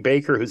R.C.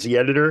 Baker, who's the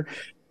editor.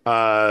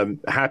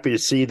 Happy to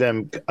see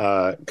them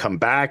come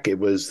back. It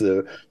was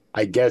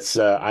I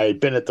had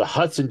been at the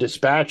Hudson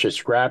Dispatch, a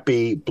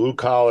scrappy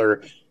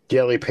blue-collar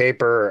daily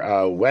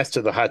paper west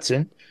of the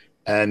Hudson,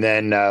 and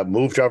then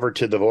moved over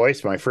to The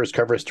Voice. My first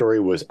cover story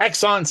was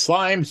Exxon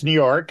Slimes, New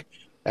York,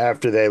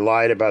 after they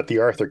lied about the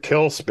Arthur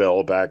Kill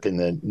spill back in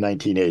the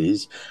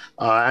 1980s.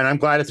 And I'm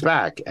glad it's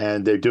back,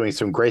 and they're doing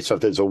some great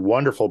stuff. There's a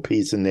wonderful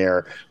piece in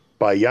there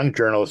by a young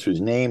journalist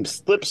whose name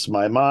slips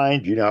my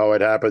mind. You know how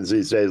it happens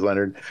these days,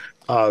 Leonard.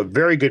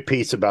 Very good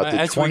piece about the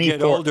 24... As we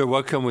get older,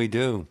 what can we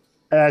do?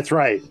 That's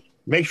right.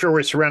 Make sure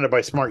we're surrounded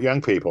by smart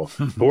young people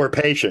who are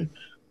patient.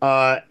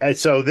 And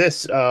so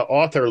this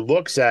author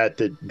looks at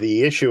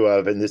the issue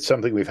of, and it's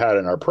something we've had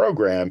in our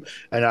program,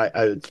 and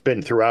it's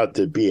been throughout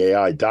the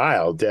BAI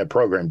dial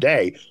program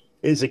day,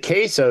 is a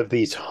case of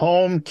these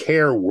home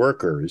care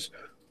workers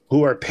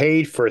who are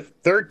paid for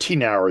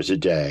 13 hours a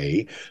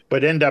day,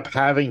 but end up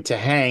having to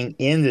hang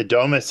in the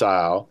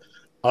domicile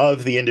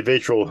of the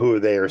individual who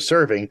they are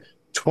serving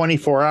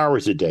 24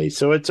 hours a day.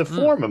 So it's a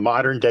form of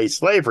modern day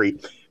slavery.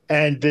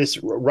 And this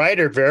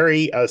writer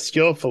very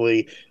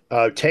skillfully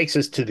takes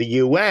us to the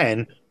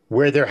UN,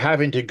 where they're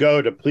having to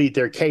go to plead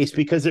their case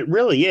because it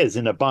really is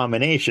an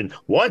abomination.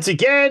 Once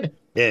again,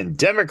 in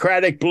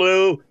Democratic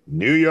blue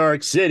New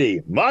York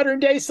City, modern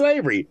day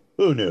slavery.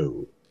 Who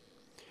knew?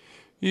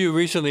 You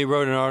recently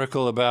wrote an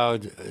article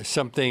about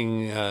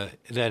something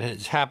that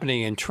is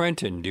happening in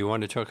Trenton. Do you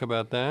want to talk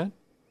about that?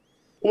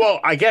 Well,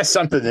 I guess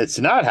something that's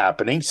not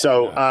happening.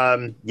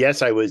 So,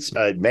 yes, I was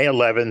May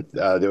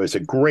 11th. There was a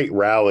great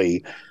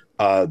rally.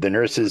 The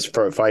nurses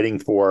fighting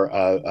for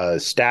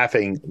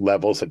staffing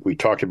levels like we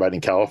talked about in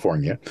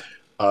California.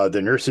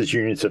 The nurses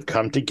unions have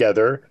come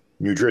together.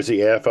 New Jersey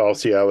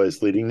AFL-CIO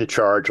is leading the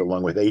charge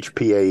along with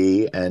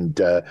HPAE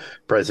and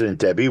President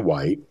Debbie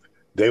White.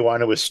 They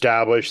want to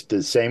establish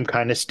the same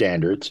kind of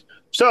standards.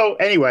 So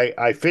anyway,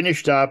 I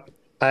finished up,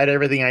 I had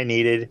everything I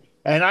needed.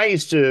 And I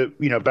used to,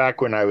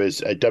 back when I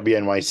was at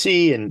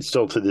WNYC and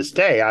still to this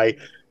day,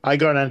 I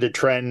got onto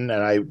Trenton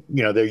and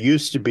there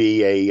used to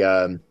be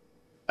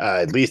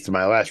at least in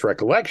my last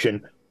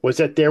recollection, was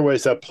that there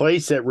was a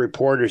place that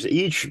reporters,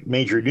 each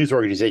major news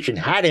organization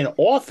had an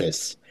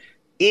office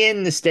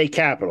in the state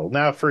capitol.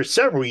 Now, for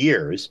several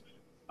years,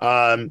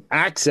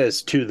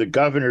 access to the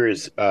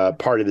governor's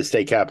part of the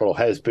state capitol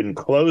has been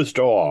closed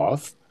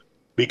off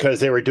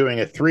because they were doing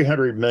a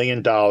 $300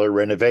 million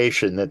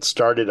renovation that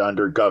started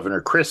under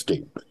Governor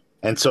Christie.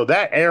 And so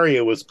that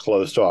area was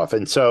closed off.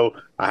 And so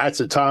I had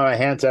some time on my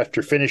hands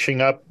after finishing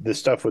up the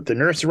stuff with the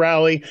nurse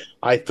rally.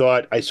 I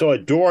thought I saw a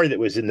door that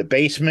was in the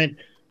basement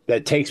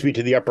that takes me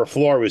to the upper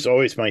floor. It was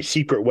always my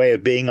secret way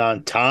of being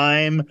on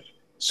time.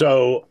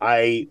 So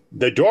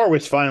the door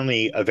was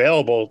finally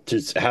available to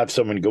have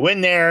someone go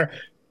in there.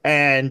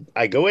 And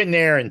I go in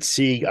there and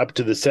see up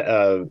to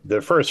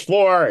the first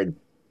floor, and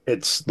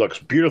it looks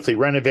beautifully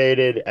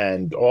renovated,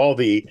 and all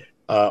the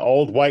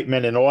old white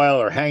men in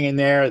oil are hanging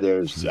there.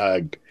 There's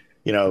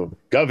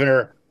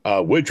Governor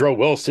Woodrow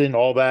Wilson,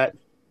 all that.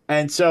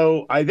 And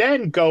so I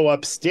then go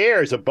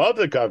upstairs above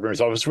the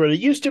governor's office, where there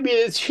used to be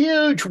this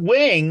huge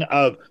wing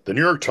of the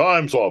New York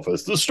Times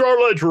office, the Star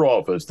Ledger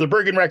office, the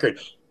Bergen Record.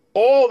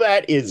 All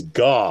that is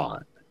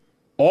gone.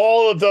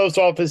 All of those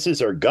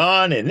offices are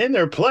gone, and in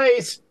their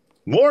place,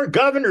 more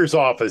governor's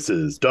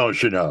offices,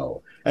 don't you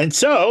know? And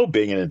so,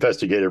 being an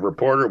investigative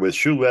reporter with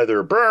shoe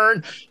leather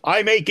burn,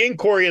 I make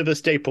inquiry of the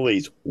state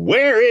police.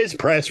 Where is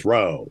Press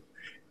Row?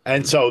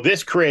 And so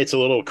this creates a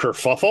little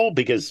kerfuffle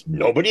because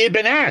nobody had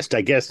been asked. I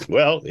guess,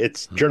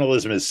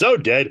 journalism is so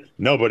dead,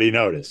 nobody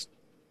noticed.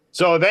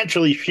 So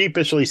eventually,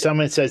 sheepishly,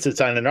 someone says it's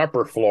on an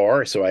upper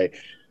floor. So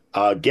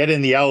I get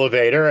in the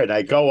elevator and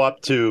I go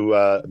up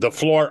to the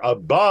floor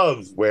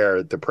above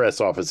where the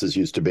press offices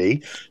used to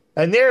be.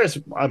 And there's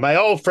my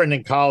old friend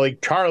and colleague,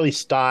 Charlie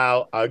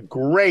Style, a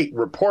great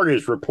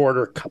reporter,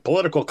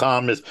 political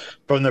columnist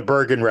from the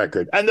Bergen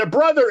Record. And the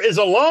brother is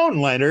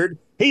alone, Leonard.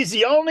 He's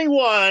the only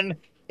one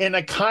in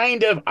a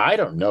kind of,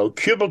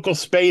 cubicle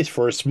space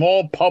for a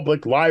small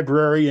public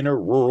library in a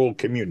rural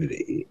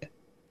community.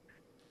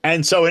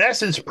 And so, in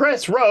essence,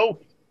 Press Row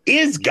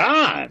is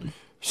gone.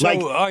 So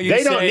like, are you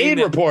they don't saying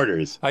need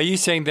reporters. Are you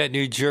saying that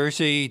New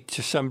Jersey,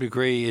 to some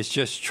degree, is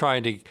just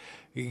trying to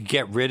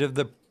get rid of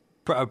the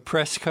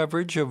press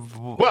coverage of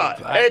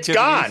It's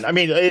gone. I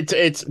mean,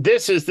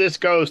 this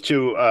goes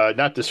to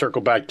not to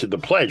circle back to the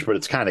pledge, but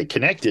it's kind of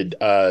connected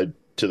to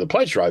the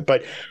pledge drive.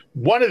 But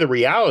one of the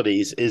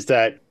realities is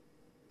that a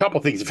couple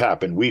things have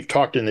happened. We've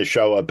talked in the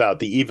show about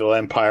the evil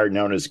empire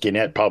known as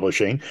Gannett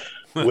Publishing,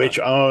 which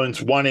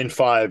owns 1 in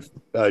 5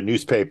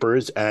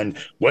 newspapers, and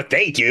what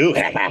they do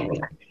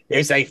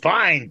is they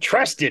find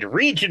trusted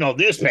regional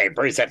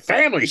newspapers that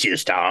families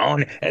used to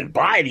own and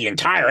buy the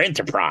entire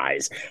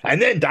enterprise and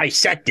then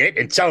dissect it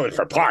and sell it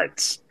for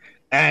parts.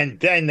 And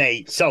then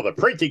they sell the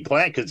printing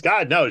plant because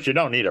God knows you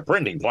don't need a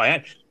printing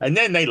plant. And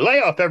then they lay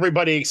off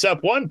everybody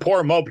except one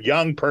poor mope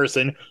young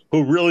person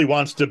who really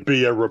wants to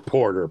be a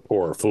reporter,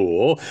 poor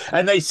fool.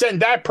 And they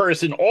send that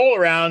person all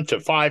around to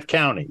 5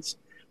 counties.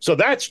 So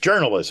that's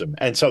journalism.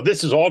 And so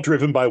this is all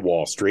driven by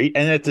Wall Street.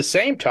 And at the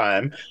same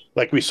time,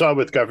 like we saw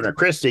with Governor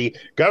Christie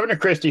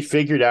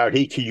figured out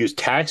he could use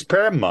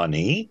taxpayer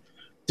money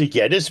to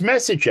get his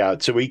message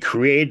out. So he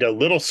created a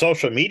little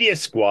social media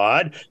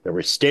squad. There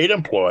were state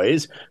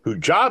employees whose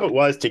job it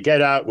was to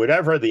get out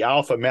whatever the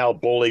alpha male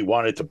bully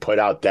wanted to put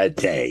out that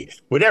day,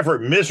 whatever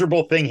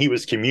miserable thing he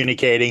was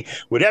communicating,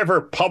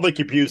 whatever public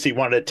abuse he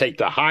wanted to take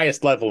to the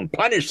highest level and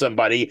punish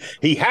somebody.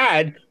 He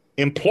had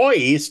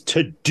employees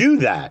to do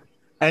that.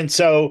 And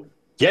so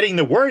getting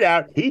the word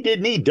out, he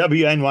didn't need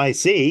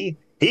WNYC.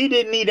 He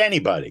didn't need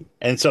anybody.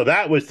 And so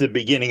that was the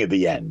beginning of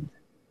the end.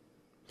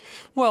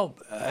 Well,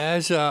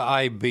 as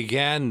I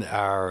began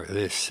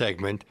this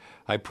segment,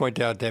 I point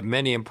out that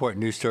many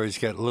important news stories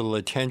get little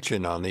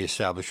attention on the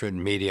establishment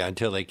media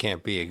until they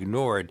can't be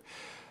ignored.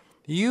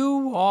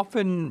 You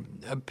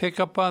often pick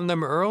up on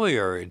them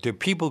earlier. Do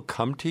people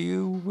come to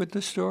you with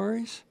the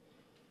stories?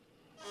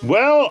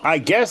 Well, I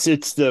guess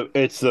it's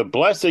the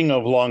blessing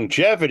of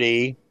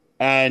longevity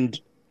and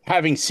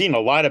having seen a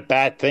lot of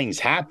bad things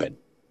happen.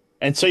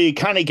 And so you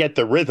kind of get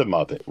the rhythm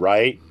of it,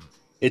 right?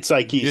 It's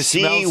like you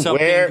see smell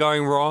something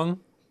going wrong?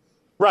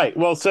 Right.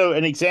 Well, so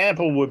an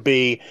example would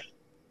be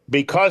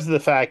because of the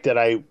fact that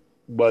I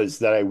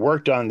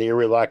worked on the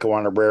Erie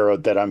Lackawanna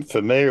Railroad, that I'm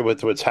familiar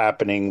with what's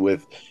happening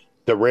with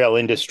the rail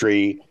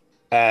industry,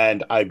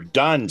 and I've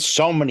done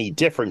so many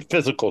different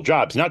physical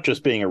jobs, not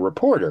just being a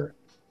reporter.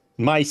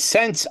 My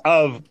sense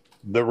of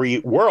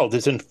the world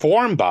is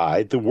informed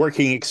by the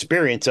working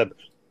experience of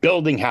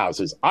building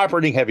houses,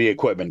 operating heavy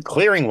equipment,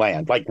 clearing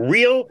land, like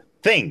real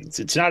things.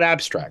 It's not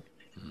abstract.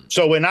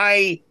 So when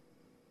I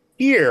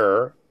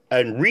hear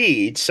and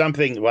read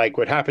something like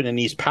what happened in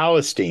East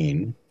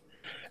Palestine,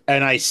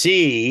 and I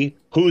see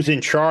who's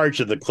in charge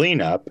of the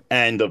cleanup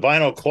and the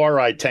vinyl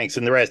chloride tanks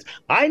and the rest,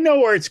 I know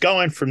where it's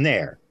going from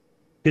there.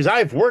 Because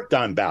I've worked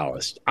on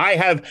ballast. I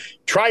have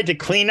tried to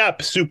clean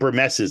up super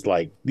messes,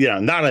 like,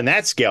 not on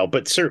that scale,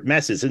 but certain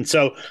messes. And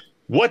so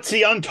what's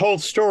the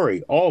untold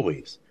story?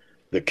 Always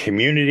the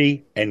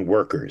community and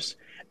workers.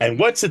 And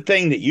what's the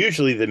thing that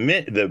usually the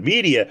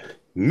media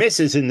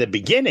misses in the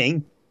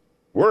beginning?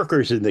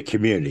 Workers in the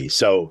community.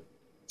 So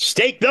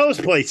stake those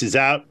places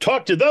out,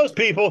 talk to those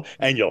people,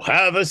 and you'll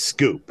have a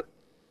scoop.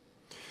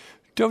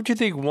 Don't you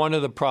think one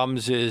of the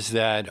problems is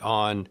that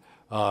on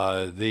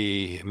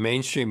the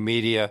mainstream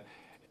media,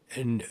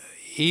 and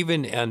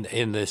even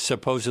in the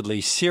supposedly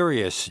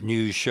serious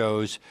news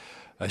shows,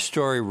 a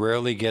story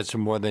rarely gets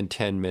more than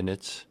 10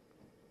 minutes?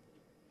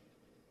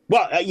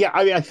 Well, yeah,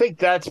 I mean, I think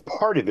that's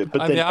part of it.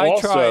 But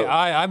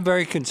I'm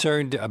very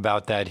concerned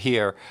about that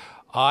here.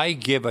 I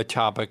give a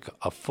topic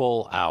a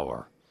full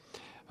hour.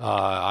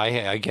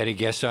 I get a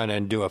guest on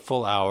and do a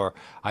full hour.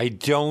 I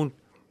don't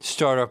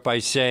start off by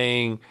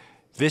saying,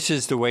 this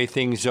is the way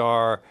things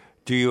are.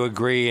 Do you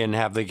agree? And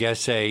have the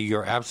guest say,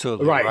 you're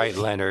absolutely right,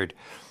 Leonard.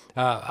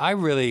 I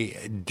really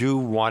do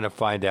want to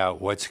find out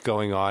what's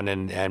going on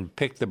and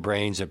pick the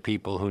brains of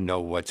people who know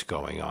what's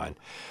going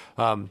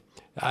on.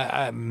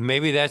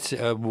 Maybe that's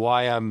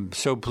why I'm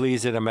so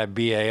pleased that I'm at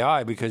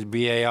BAI, because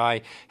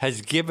BAI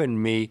has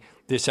given me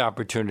this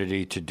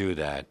opportunity to do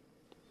that.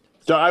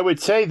 So I would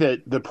say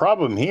that the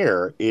problem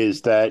here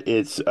is that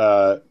it's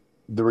the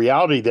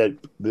reality that,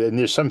 and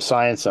there's some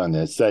science on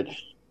this, that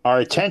our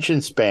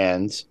attention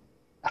spans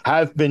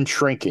have been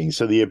shrinking.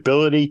 So the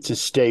ability to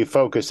stay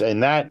focused,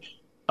 and that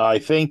I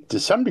think to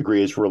some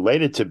degree is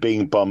related to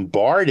being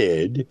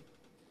bombarded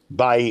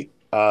by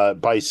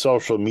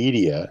social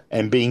media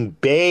and being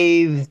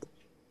bathed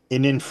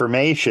in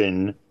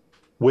information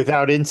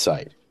without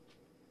insight.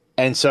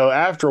 And so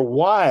after a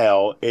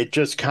while, it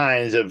just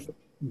kind of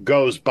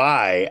goes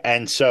by.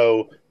 And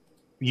so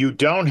you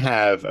don't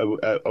have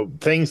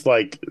things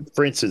like,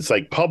 for instance,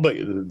 like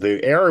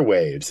the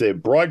airwaves, the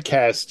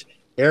broadcast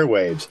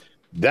airwaves,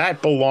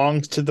 that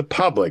belongs to the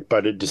public,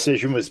 but a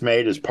decision was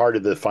made as part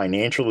of the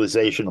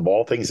financialization of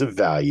all things of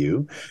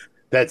value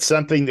that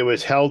something that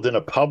was held in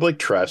a public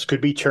trust could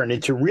be turned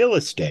into real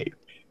estate.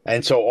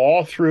 And so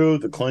all through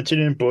the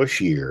Clinton and Bush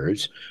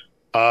years,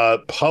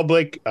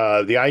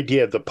 the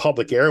idea of the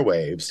public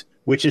airwaves,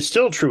 which is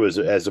still true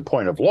as a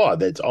point of law,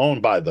 that's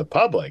owned by the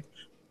public,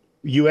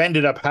 you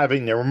ended up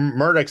having the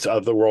Murdochs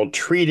of the world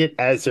treat it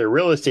as their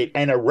real estate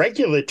and a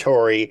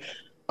regulatory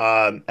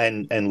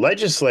and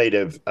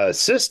legislative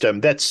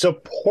system that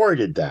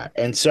supported that.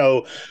 And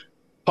so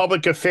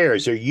public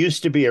affairs, there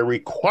used to be a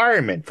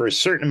requirement for a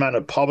certain amount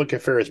of public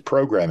affairs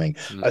programming,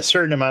 a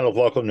certain amount of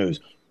local news.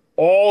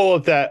 All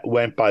of that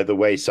went by the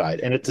wayside.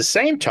 And at the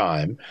same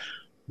time,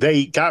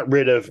 they got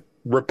rid of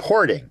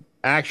reporting,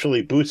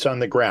 actually boots on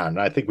the ground.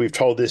 And I think we've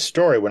told this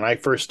story. When I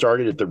first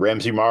started at the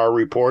Ramsey Morrow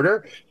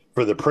Reporter,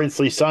 for the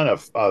princely sum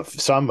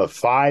of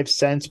 5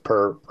 cents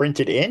per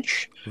printed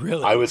inch.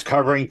 Really? I was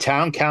covering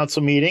town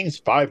council meetings,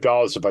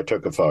 $5 if I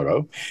took a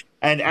photo.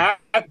 And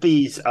at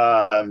these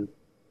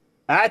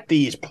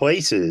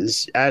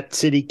places, at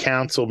city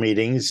council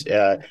meetings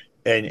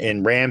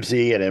in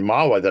Ramsey and in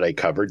Mahwah that I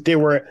covered, there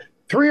were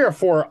 3 or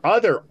 4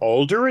 other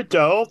older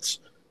adults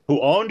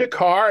who owned a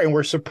car and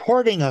were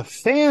supporting a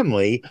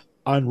family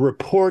on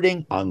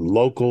reporting on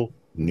local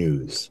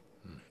news.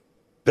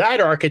 That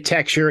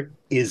architecture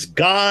is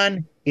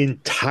gone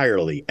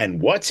entirely.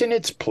 And what's in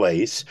its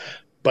place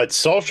but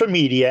social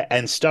media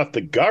and stuff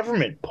the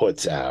government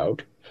puts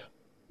out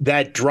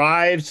that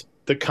drives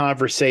the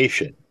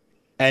conversation.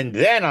 And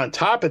then on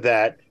top of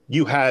that,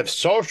 you have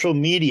social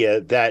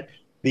media that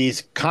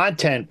these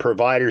content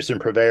providers and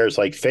purveyors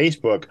like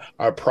Facebook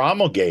are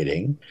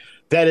promulgating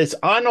that is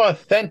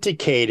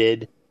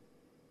unauthenticated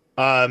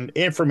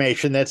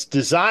information that's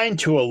designed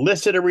to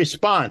elicit a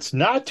response,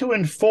 not to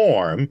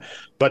inform,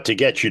 but to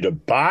get you to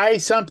buy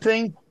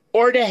something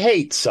or to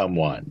hate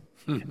someone.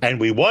 And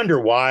we wonder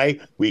why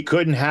we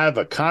couldn't have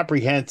a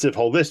comprehensive,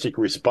 holistic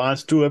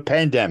response to a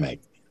pandemic.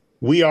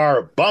 We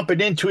are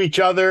bumping into each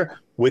other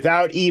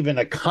without even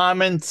a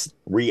common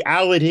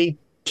reality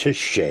to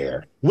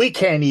share. We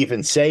can't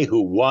even say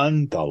who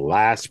won the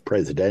last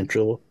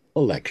presidential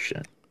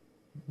election.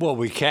 Well,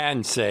 we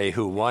can say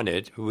who won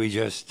it. We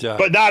just...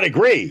 but not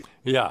agree.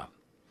 Yeah.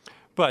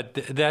 But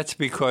that's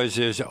because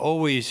there's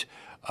always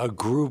a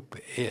group,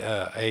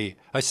 a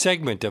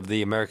segment of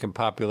the American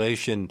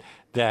population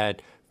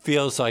that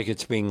feels like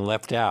it's being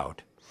left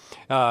out.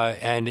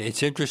 And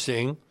it's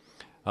interesting,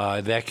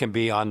 that can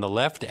be on the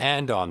left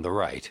and on the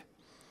right.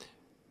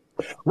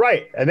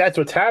 Right. And that's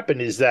what's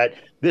happened is that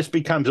this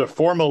becomes a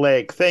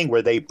formulaic thing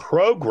where they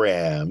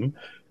program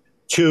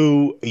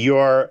to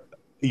your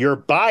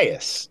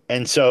bias.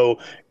 And so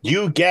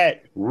you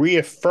get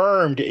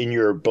reaffirmed in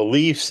your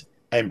beliefs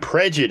and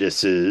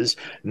prejudices,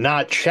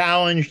 not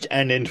challenged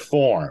and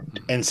informed.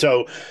 And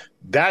so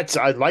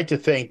I'd like to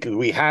think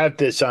we have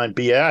this on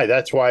BI.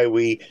 That's why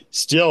we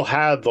still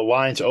have the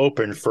lines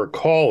open for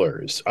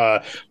callers.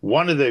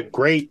 One of the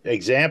great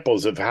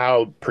examples of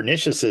how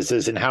pernicious this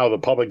is and how the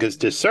public is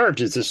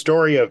disserved is the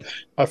story of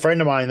a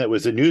friend of mine that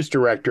was a news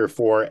director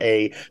for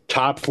a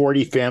top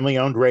 40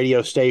 family-owned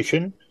radio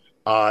station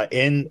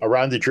in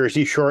around the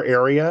Jersey Shore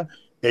area.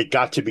 It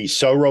got to be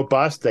so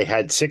robust. They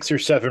had 6 or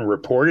 7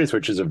 reporters,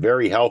 which is a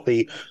very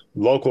healthy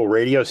local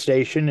radio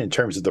station in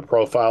terms of the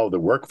profile of the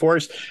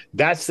workforce.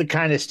 That's the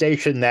kind of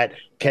station that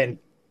can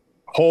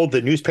hold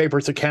the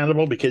newspapers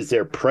accountable because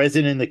they're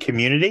present in the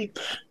community.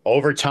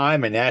 Over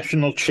time, a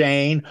national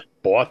chain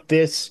bought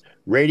this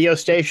radio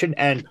station.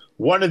 And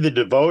one of the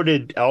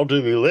devoted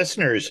elderly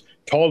listeners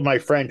told my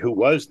friend, who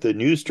was the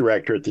news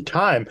director at the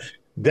time,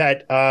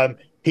 that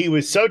he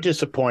was so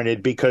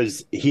disappointed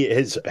because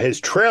his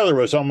trailer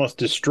was almost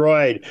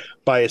destroyed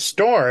by a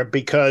storm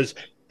because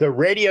the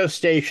radio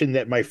station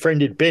that my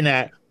friend had been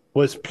at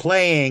was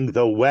playing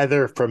the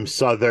weather from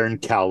Southern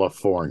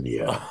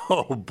California.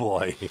 Oh,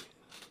 boy.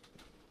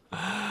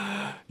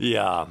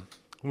 Yeah.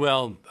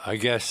 Well, I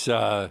guess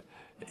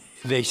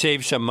they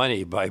saved some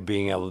money by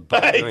being able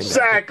to doing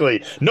exactly.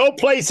 That. No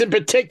place in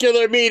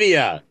particular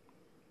media.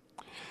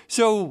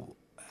 So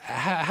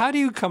how do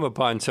you come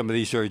upon some of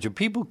these stories? Do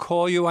people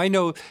call you? I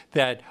know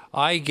that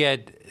I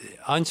get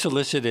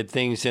unsolicited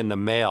things in the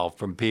mail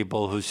from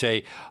people who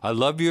say, I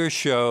love your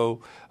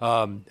show.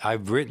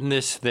 I've written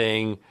this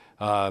thing.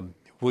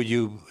 Will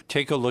you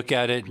take a look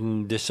at it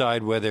and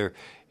decide whether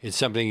it's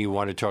something you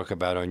want to talk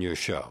about on your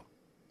show?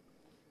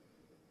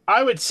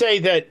 I would say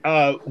that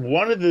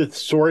one of the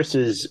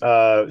sources,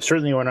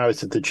 certainly when I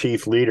was at the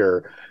chief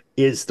leader,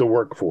 is the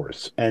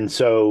workforce. And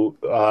so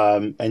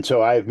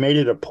I've made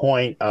it a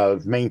point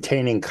of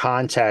maintaining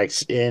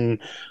contacts in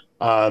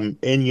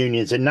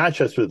unions, and not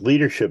just with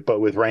leadership,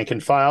 but with rank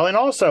and file. And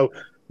also,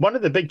 one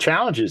of the big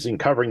challenges in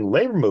covering the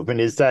labor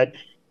movement is that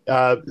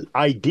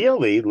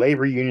ideally,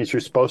 labor unions are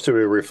supposed to be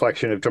a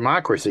reflection of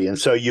democracy. And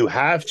so you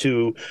have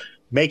to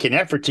make an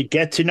effort to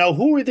get to know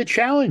who are the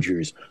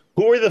challengers.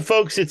 Who are the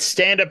folks that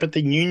stand up at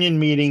the union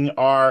meeting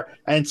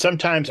and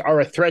sometimes are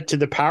a threat to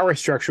the power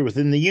structure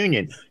within the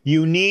union?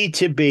 You need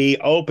to be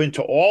open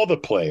to all the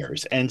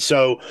players. And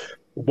so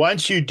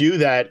once you do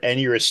that and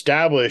you're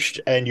established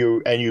and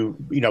you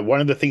know, one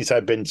of the things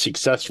I've been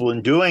successful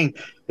in doing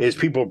is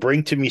people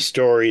bring to me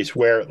stories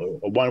where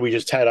one we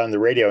just had on the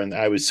radio, and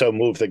I was so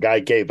moved, the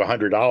guy gave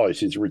 $100.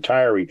 He's a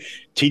retiree,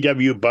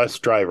 TW bus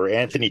driver,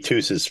 Anthony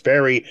Tusis,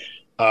 very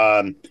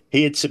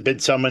He had been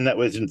someone that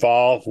was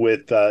involved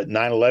with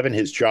 9/11.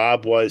 His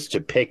job was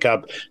to pick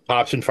up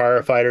cops and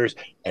firefighters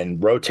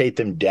and rotate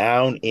them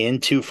down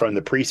into from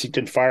the precinct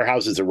and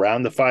firehouses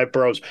around the five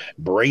boroughs,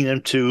 bring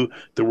them to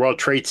the World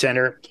Trade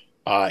Center.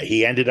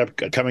 He ended up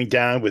coming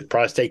down with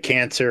prostate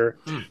cancer.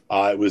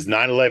 It was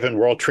 9/11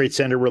 World Trade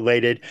Center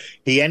related.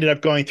 He ended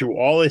up going through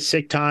all his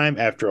sick time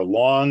after a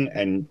long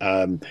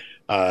and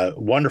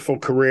wonderful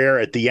career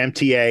at the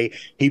MTA.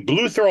 He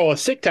blew through all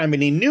his sick time,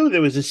 and he knew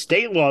there was a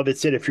state law that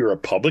said if you're a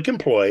public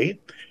employee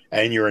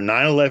and you're a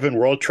 9/11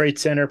 World Trade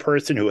Center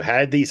person who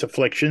had these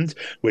afflictions,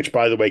 which,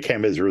 by the way,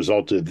 came as a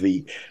result of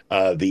the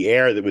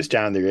air that was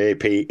down there,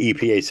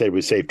 EPA said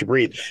was safe to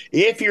breathe.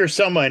 If you're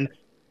someone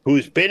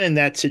who's been in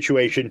that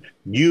situation,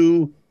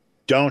 you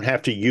don't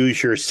have to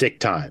use your sick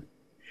time.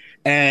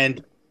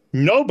 And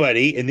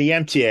nobody in the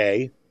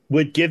MTA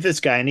would give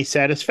this guy any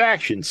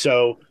satisfaction.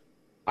 So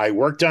I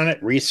worked on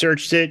it,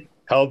 researched it,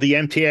 held the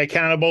MTA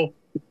accountable.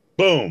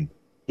 Boom,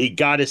 he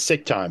got his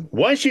sick time.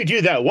 Once you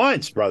do that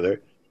once,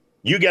 brother,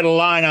 you get a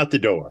line out the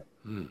door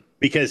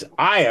because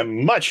I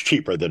am much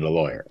cheaper than a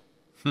lawyer.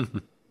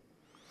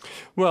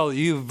 Well,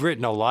 you've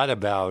written a lot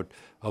about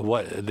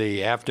what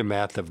the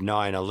aftermath of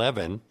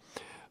 9/11.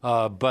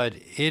 But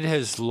it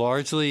has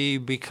largely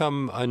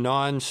become a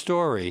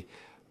non-story.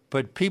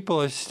 But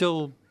people are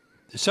still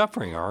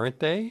suffering, aren't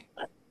they?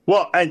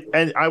 Well,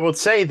 and I will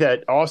say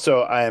that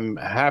also I'm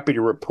happy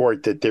to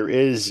report that there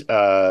is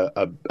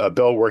a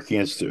bill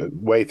working its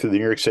way through the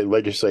New York State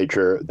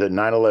Legislature, the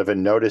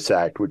 9/11 Notice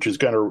Act, which is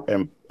going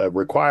to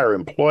require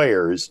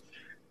employers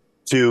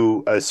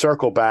to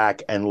circle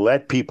back and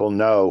let people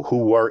know who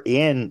were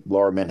in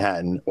Lower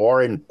Manhattan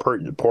or in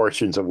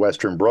portions of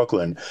Western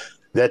Brooklyn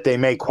that they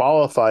may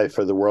qualify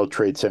for the World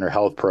Trade Center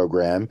Health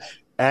Program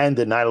and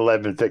the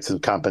 9/11 Victims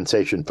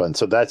Compensation Fund.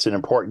 So that's an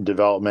important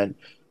development.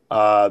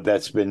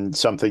 That's been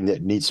something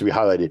that needs to be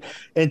highlighted.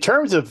 In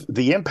terms of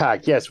the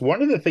impact, yes,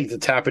 one of the things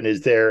that's happened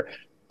is the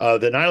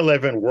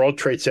 9/11 World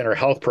Trade Center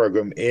Health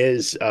Program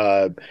is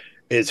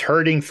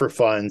hurting for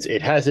funds.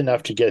 It has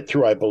enough to get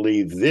through, I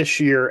believe, this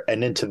year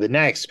and into the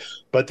next,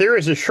 but there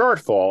is a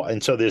shortfall.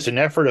 And so there's an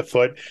effort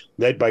afoot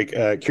led by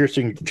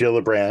Kirsten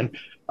Gillibrand,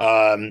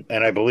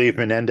 and I believe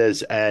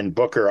Menendez and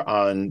Booker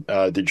on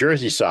the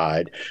Jersey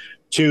side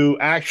to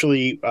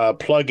actually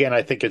plug in,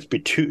 I think it's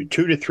 $2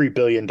 to $3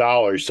 billion.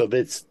 So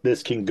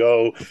this can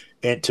go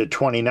into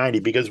 2090,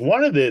 because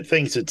one of the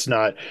things that's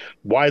not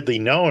widely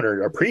known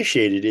or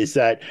appreciated is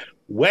that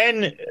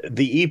when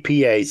the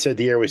EPA said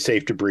the air was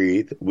safe to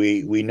breathe,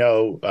 we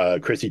know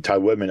Chrissy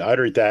Todd Whitman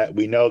uttered that.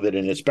 We know that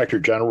an Inspector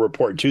General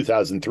report in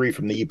 2003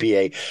 from the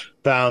EPA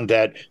found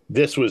that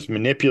this was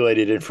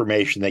manipulated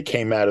information that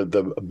came out of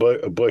the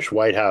Bush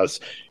White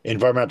House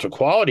Environmental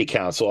Quality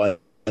Council,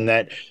 and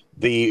that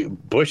the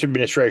Bush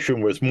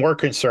administration was more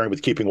concerned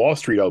with keeping Wall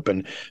Street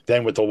open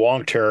than with the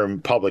long-term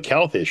public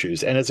health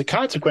issues. And as a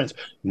consequence,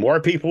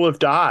 more people have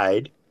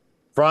died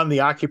from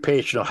the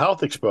occupational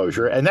health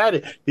exposure, and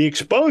that the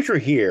exposure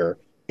here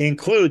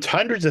includes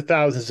hundreds of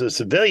thousands of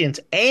civilians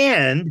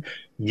and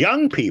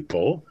young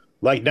people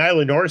like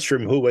Nyla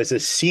Nordstrom, who was a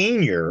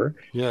senior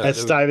at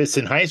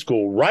Stuyvesant High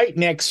School right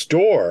next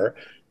door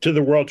to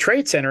the World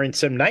Trade Center, and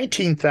some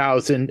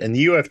 19,000, and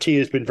the UFT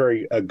has been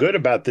very good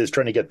about this,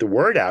 trying to get the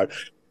word out,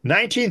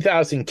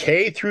 19,000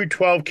 K through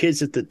 12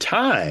 kids at the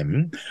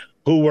time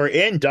who were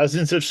in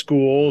dozens of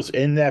schools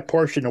in that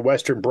portion of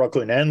Western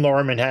Brooklyn and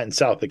Lower Manhattan,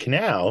 south of the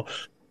Canal,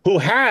 who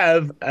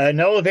have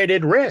an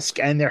elevated risk.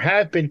 And there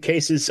have been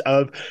cases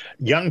of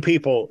young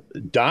people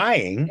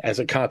dying as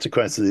a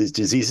consequence of these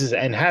diseases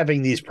and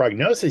having these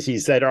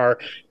prognoses that are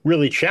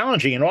really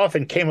challenging, and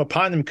often came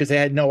upon them because they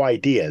had no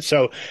idea.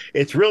 So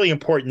it's really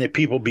important that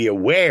people be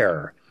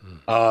aware.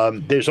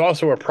 There's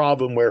also a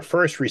problem where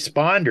first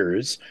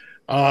responders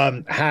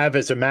have,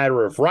 as a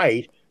matter of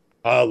right,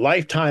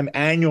 lifetime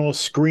annual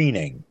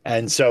screening.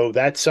 And so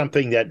that's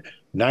something that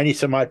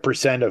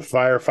 90-some-odd% of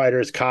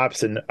firefighters,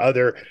 cops, and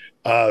other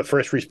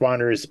first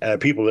responders,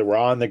 people that were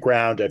on the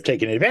ground, have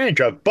taken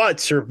advantage of.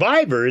 But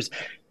survivors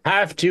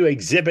have to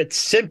exhibit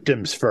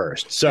symptoms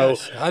first. So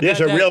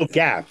there's a real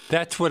gap.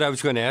 That's what I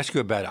was going to ask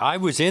you about. I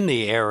was in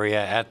the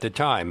area at the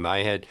time.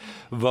 I had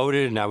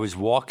voted, and I was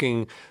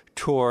walking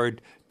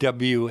toward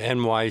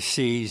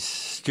WNYC's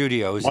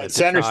studios at the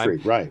Center time.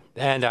 Street, right.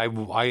 And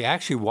I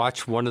actually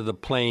watched one of the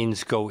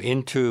planes go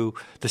into,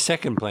 the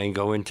second plane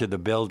go into the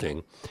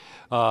building.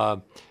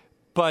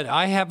 But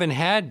I haven't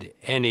had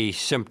any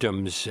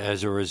symptoms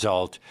as a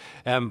result.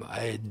 Am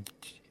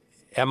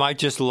I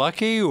just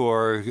lucky,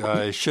 or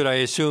should I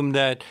assume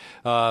that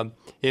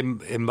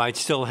it might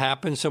still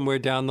happen somewhere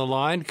down the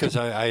line? Because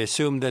I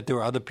assume that there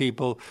were other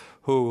people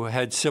who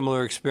had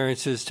similar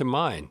experiences to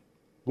mine.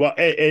 Well,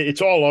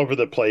 it's all over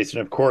the place.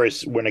 And of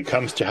course, when it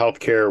comes to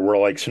healthcare, we're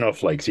like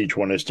snowflakes. Each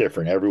one is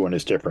different. Everyone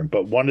is different.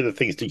 But one of the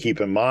things to keep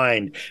in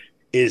mind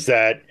is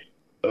that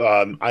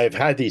I've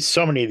had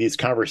so many of these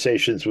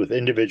conversations with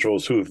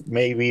individuals who've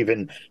maybe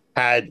even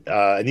had,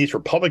 and these were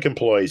public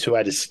employees who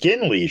had a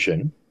skin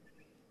lesion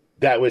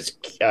that was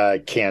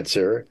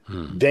cancer.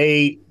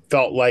 They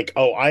felt like,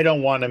 oh, I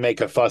don't want to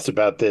make a fuss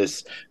about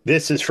this.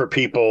 This is for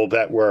people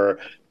that were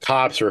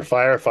cops or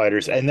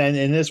firefighters. And then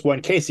in this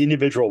one case, the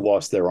individual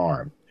lost their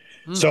arm.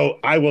 So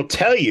I will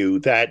tell you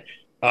that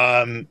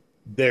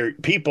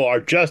people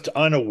are just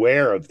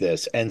unaware of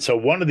this. And so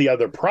one of the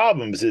other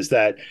problems is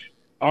that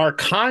our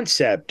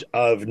concept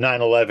of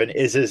 9/11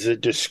 is as a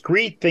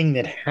discrete thing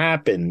that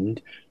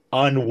happened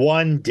on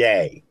one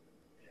day.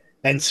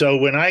 And so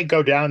when I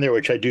go down there,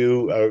 which I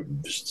do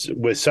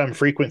with some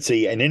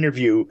frequency, and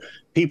interview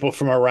people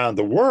from around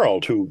the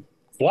world who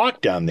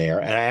flock down there,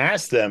 and I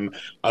ask them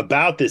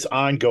about this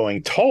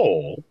ongoing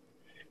toll,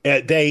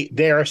 they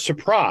are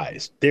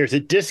surprised. There's a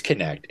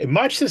disconnect,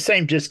 much the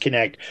same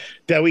disconnect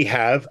that we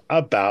have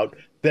about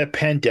the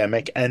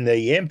pandemic and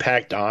the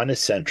impact on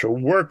essential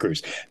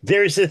workers.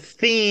 There's a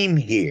theme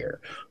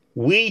here.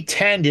 We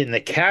tend in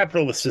the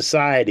capitalist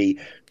society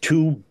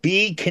to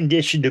be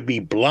conditioned to be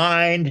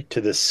blind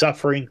to the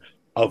suffering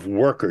of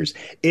workers.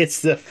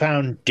 It's the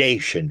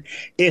foundation.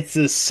 It's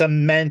the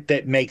cement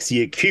that makes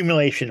the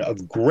accumulation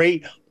of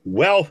great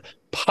wealth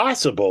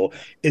possible,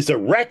 is a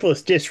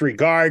reckless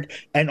disregard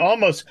and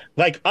almost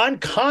like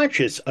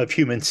unconscious of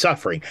human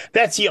suffering.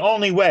 That's the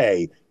only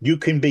way you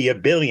can be a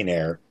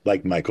billionaire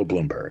like Michael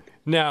Bloomberg.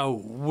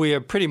 Now, we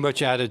are pretty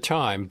much out of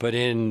time, but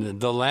in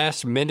the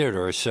last minute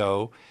or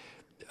so,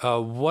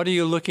 what are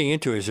you looking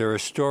into? Is there a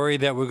story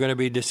that we're going to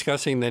be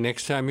discussing the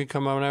next time you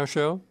come on our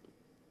show?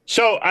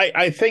 So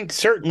I think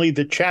certainly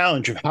the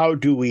challenge of how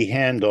do we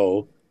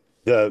handle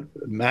the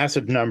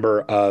massive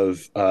number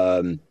of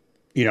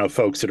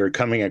folks that are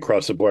coming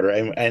across the border,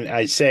 and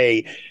I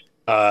say,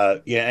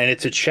 and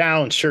it's a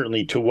challenge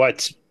certainly to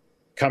what's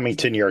coming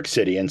to New York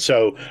City. And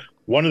so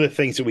one of the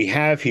things that we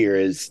have here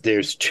is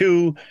there's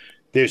two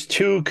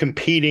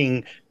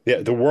competing.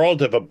 The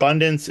world of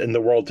abundance and the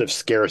world of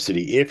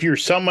scarcity. If you're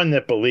someone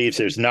that believes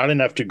there's not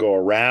enough to go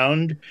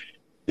around,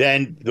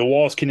 then the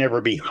walls can never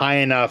be high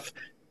enough,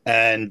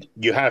 and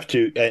you have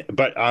to.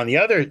 But on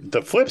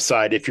the flip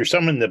side, if you're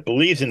someone that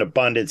believes in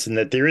abundance and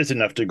that there is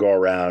enough to go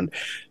around,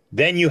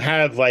 then you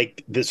have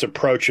like this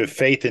approach of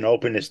faith and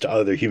openness to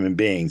other human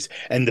beings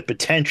and the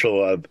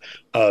potential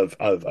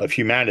of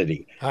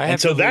humanity.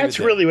 And so that's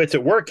really what's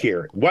at work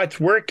here. What's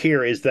work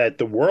here is that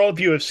the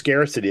worldview of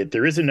scarcity, that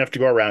there is enough to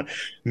go around,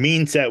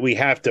 means that we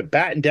have to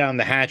batten down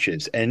the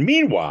hatches. And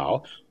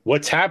meanwhile,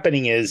 what's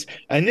happening is,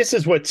 and this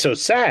is what's so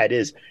sad,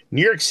 is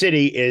New York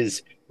City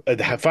is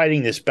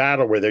fighting this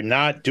battle where they're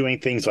not doing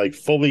things like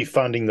fully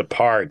funding the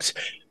parks.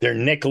 They're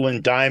nickel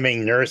and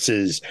diming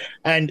nurses.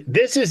 And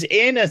this is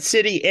in a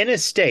city, in a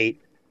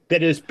state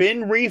that has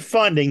been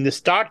refunding the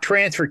stock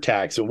transfer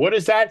tax. And what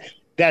is that?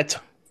 That's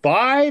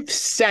 5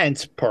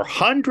 cents per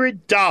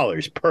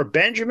 $100 per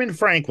Benjamin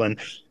Franklin.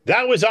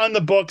 That was on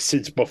the books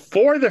since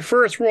before the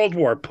First World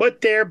War,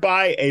 put there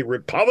by a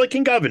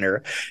Republican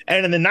governor.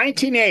 And in the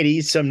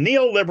 1980s, some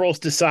neoliberals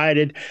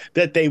decided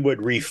that they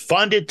would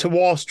refund it to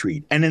Wall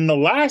Street. And in the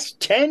last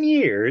 10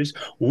 years,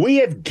 we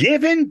have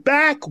given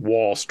back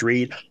Wall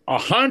Street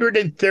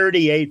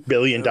 $138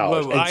 billion.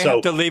 Well, I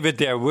have to leave it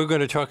there. We're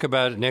going to talk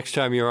about it next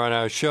time you're on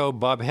our show.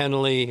 Bob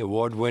Hennelly,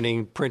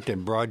 award-winning print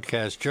and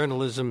broadcast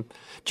journalist. You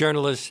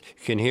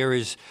can hear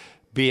his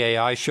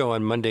BAI show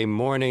on Monday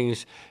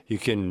mornings. You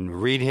can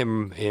read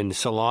him in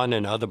Salon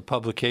and other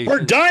publications.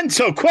 We're done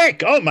so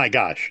quick. Oh, my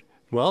gosh.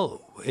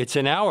 Well, it's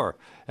an hour.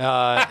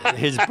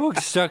 His book,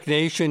 Stuck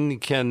Nation,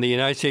 Can the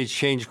United States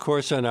Change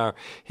Course on Our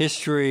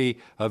History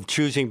of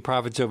Choosing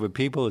Profits Over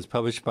People, is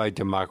published by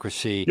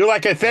Democracy. You're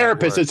like a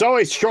therapist. It's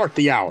always short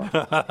the hour.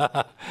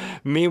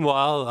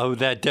 Meanwhile,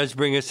 that does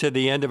bring us to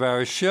the end of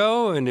our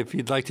show. And if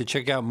you'd like to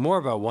check out more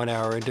about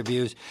one-hour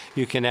interviews,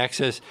 you can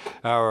access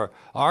our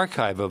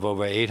archive of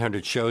over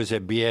 800 shows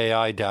at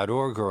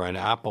BAI.org or on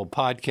Apple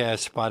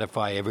Podcasts,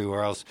 Spotify,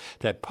 everywhere else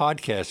that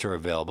podcasts are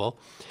available.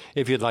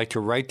 If you'd like to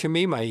write to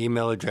me, my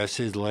email address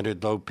is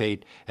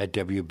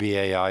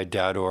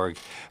leonardlopate@wbai.org.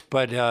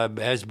 But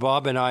as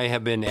Bob and I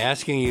have been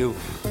asking you,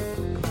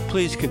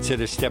 please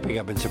consider stepping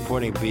up and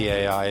supporting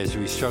BAI as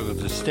we struggle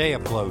to stay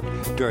afloat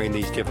during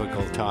these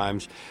difficult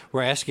times.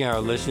 We're asking our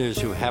listeners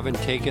who haven't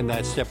taken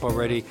that step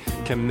already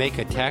to make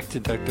a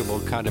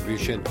tax-deductible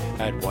contribution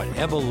at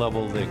whatever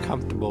level they're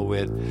comfortable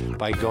with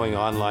by going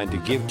online to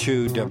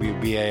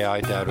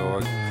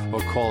give2wbai.org or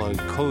call on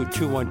code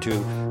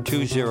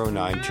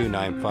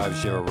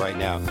 212-209-2950 right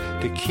now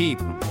to keep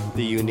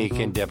the unique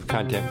in-depth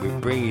content we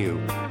bring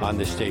you on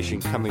the station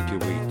coming to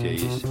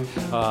weekdays.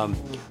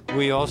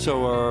 We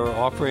also are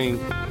offering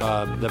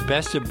the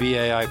Best of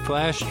BAI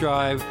flash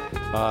drive,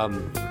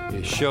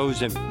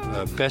 shows and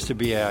Best of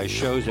BAI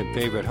shows and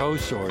favorite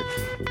hosts, or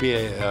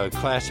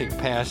classic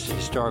past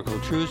historical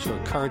truths or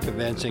current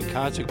events and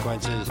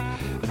consequences.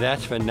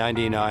 That's for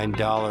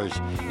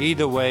 $99.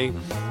 Either way,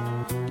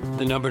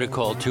 the number to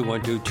call,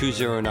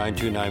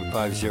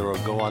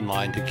 212-209-2950. Go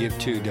online to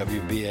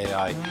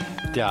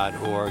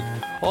give2wbai.org.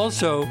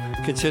 Also,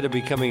 consider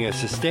becoming a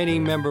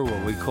sustaining member,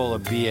 what we call a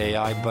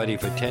BAI buddy,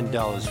 for $10,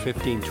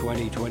 $15,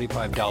 $20,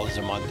 $25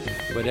 a month,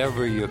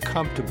 whatever you're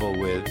comfortable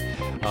with.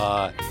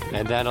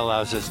 and that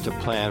allows us to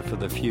plan for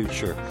the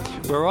future.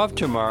 We're off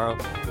tomorrow,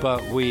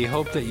 but we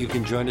hope that you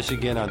can join us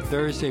again on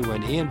Thursday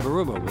when Ian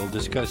Baruma will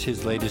discuss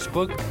his latest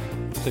book,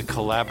 The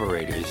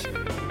Collaborators.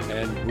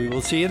 And we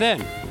will see you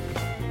then.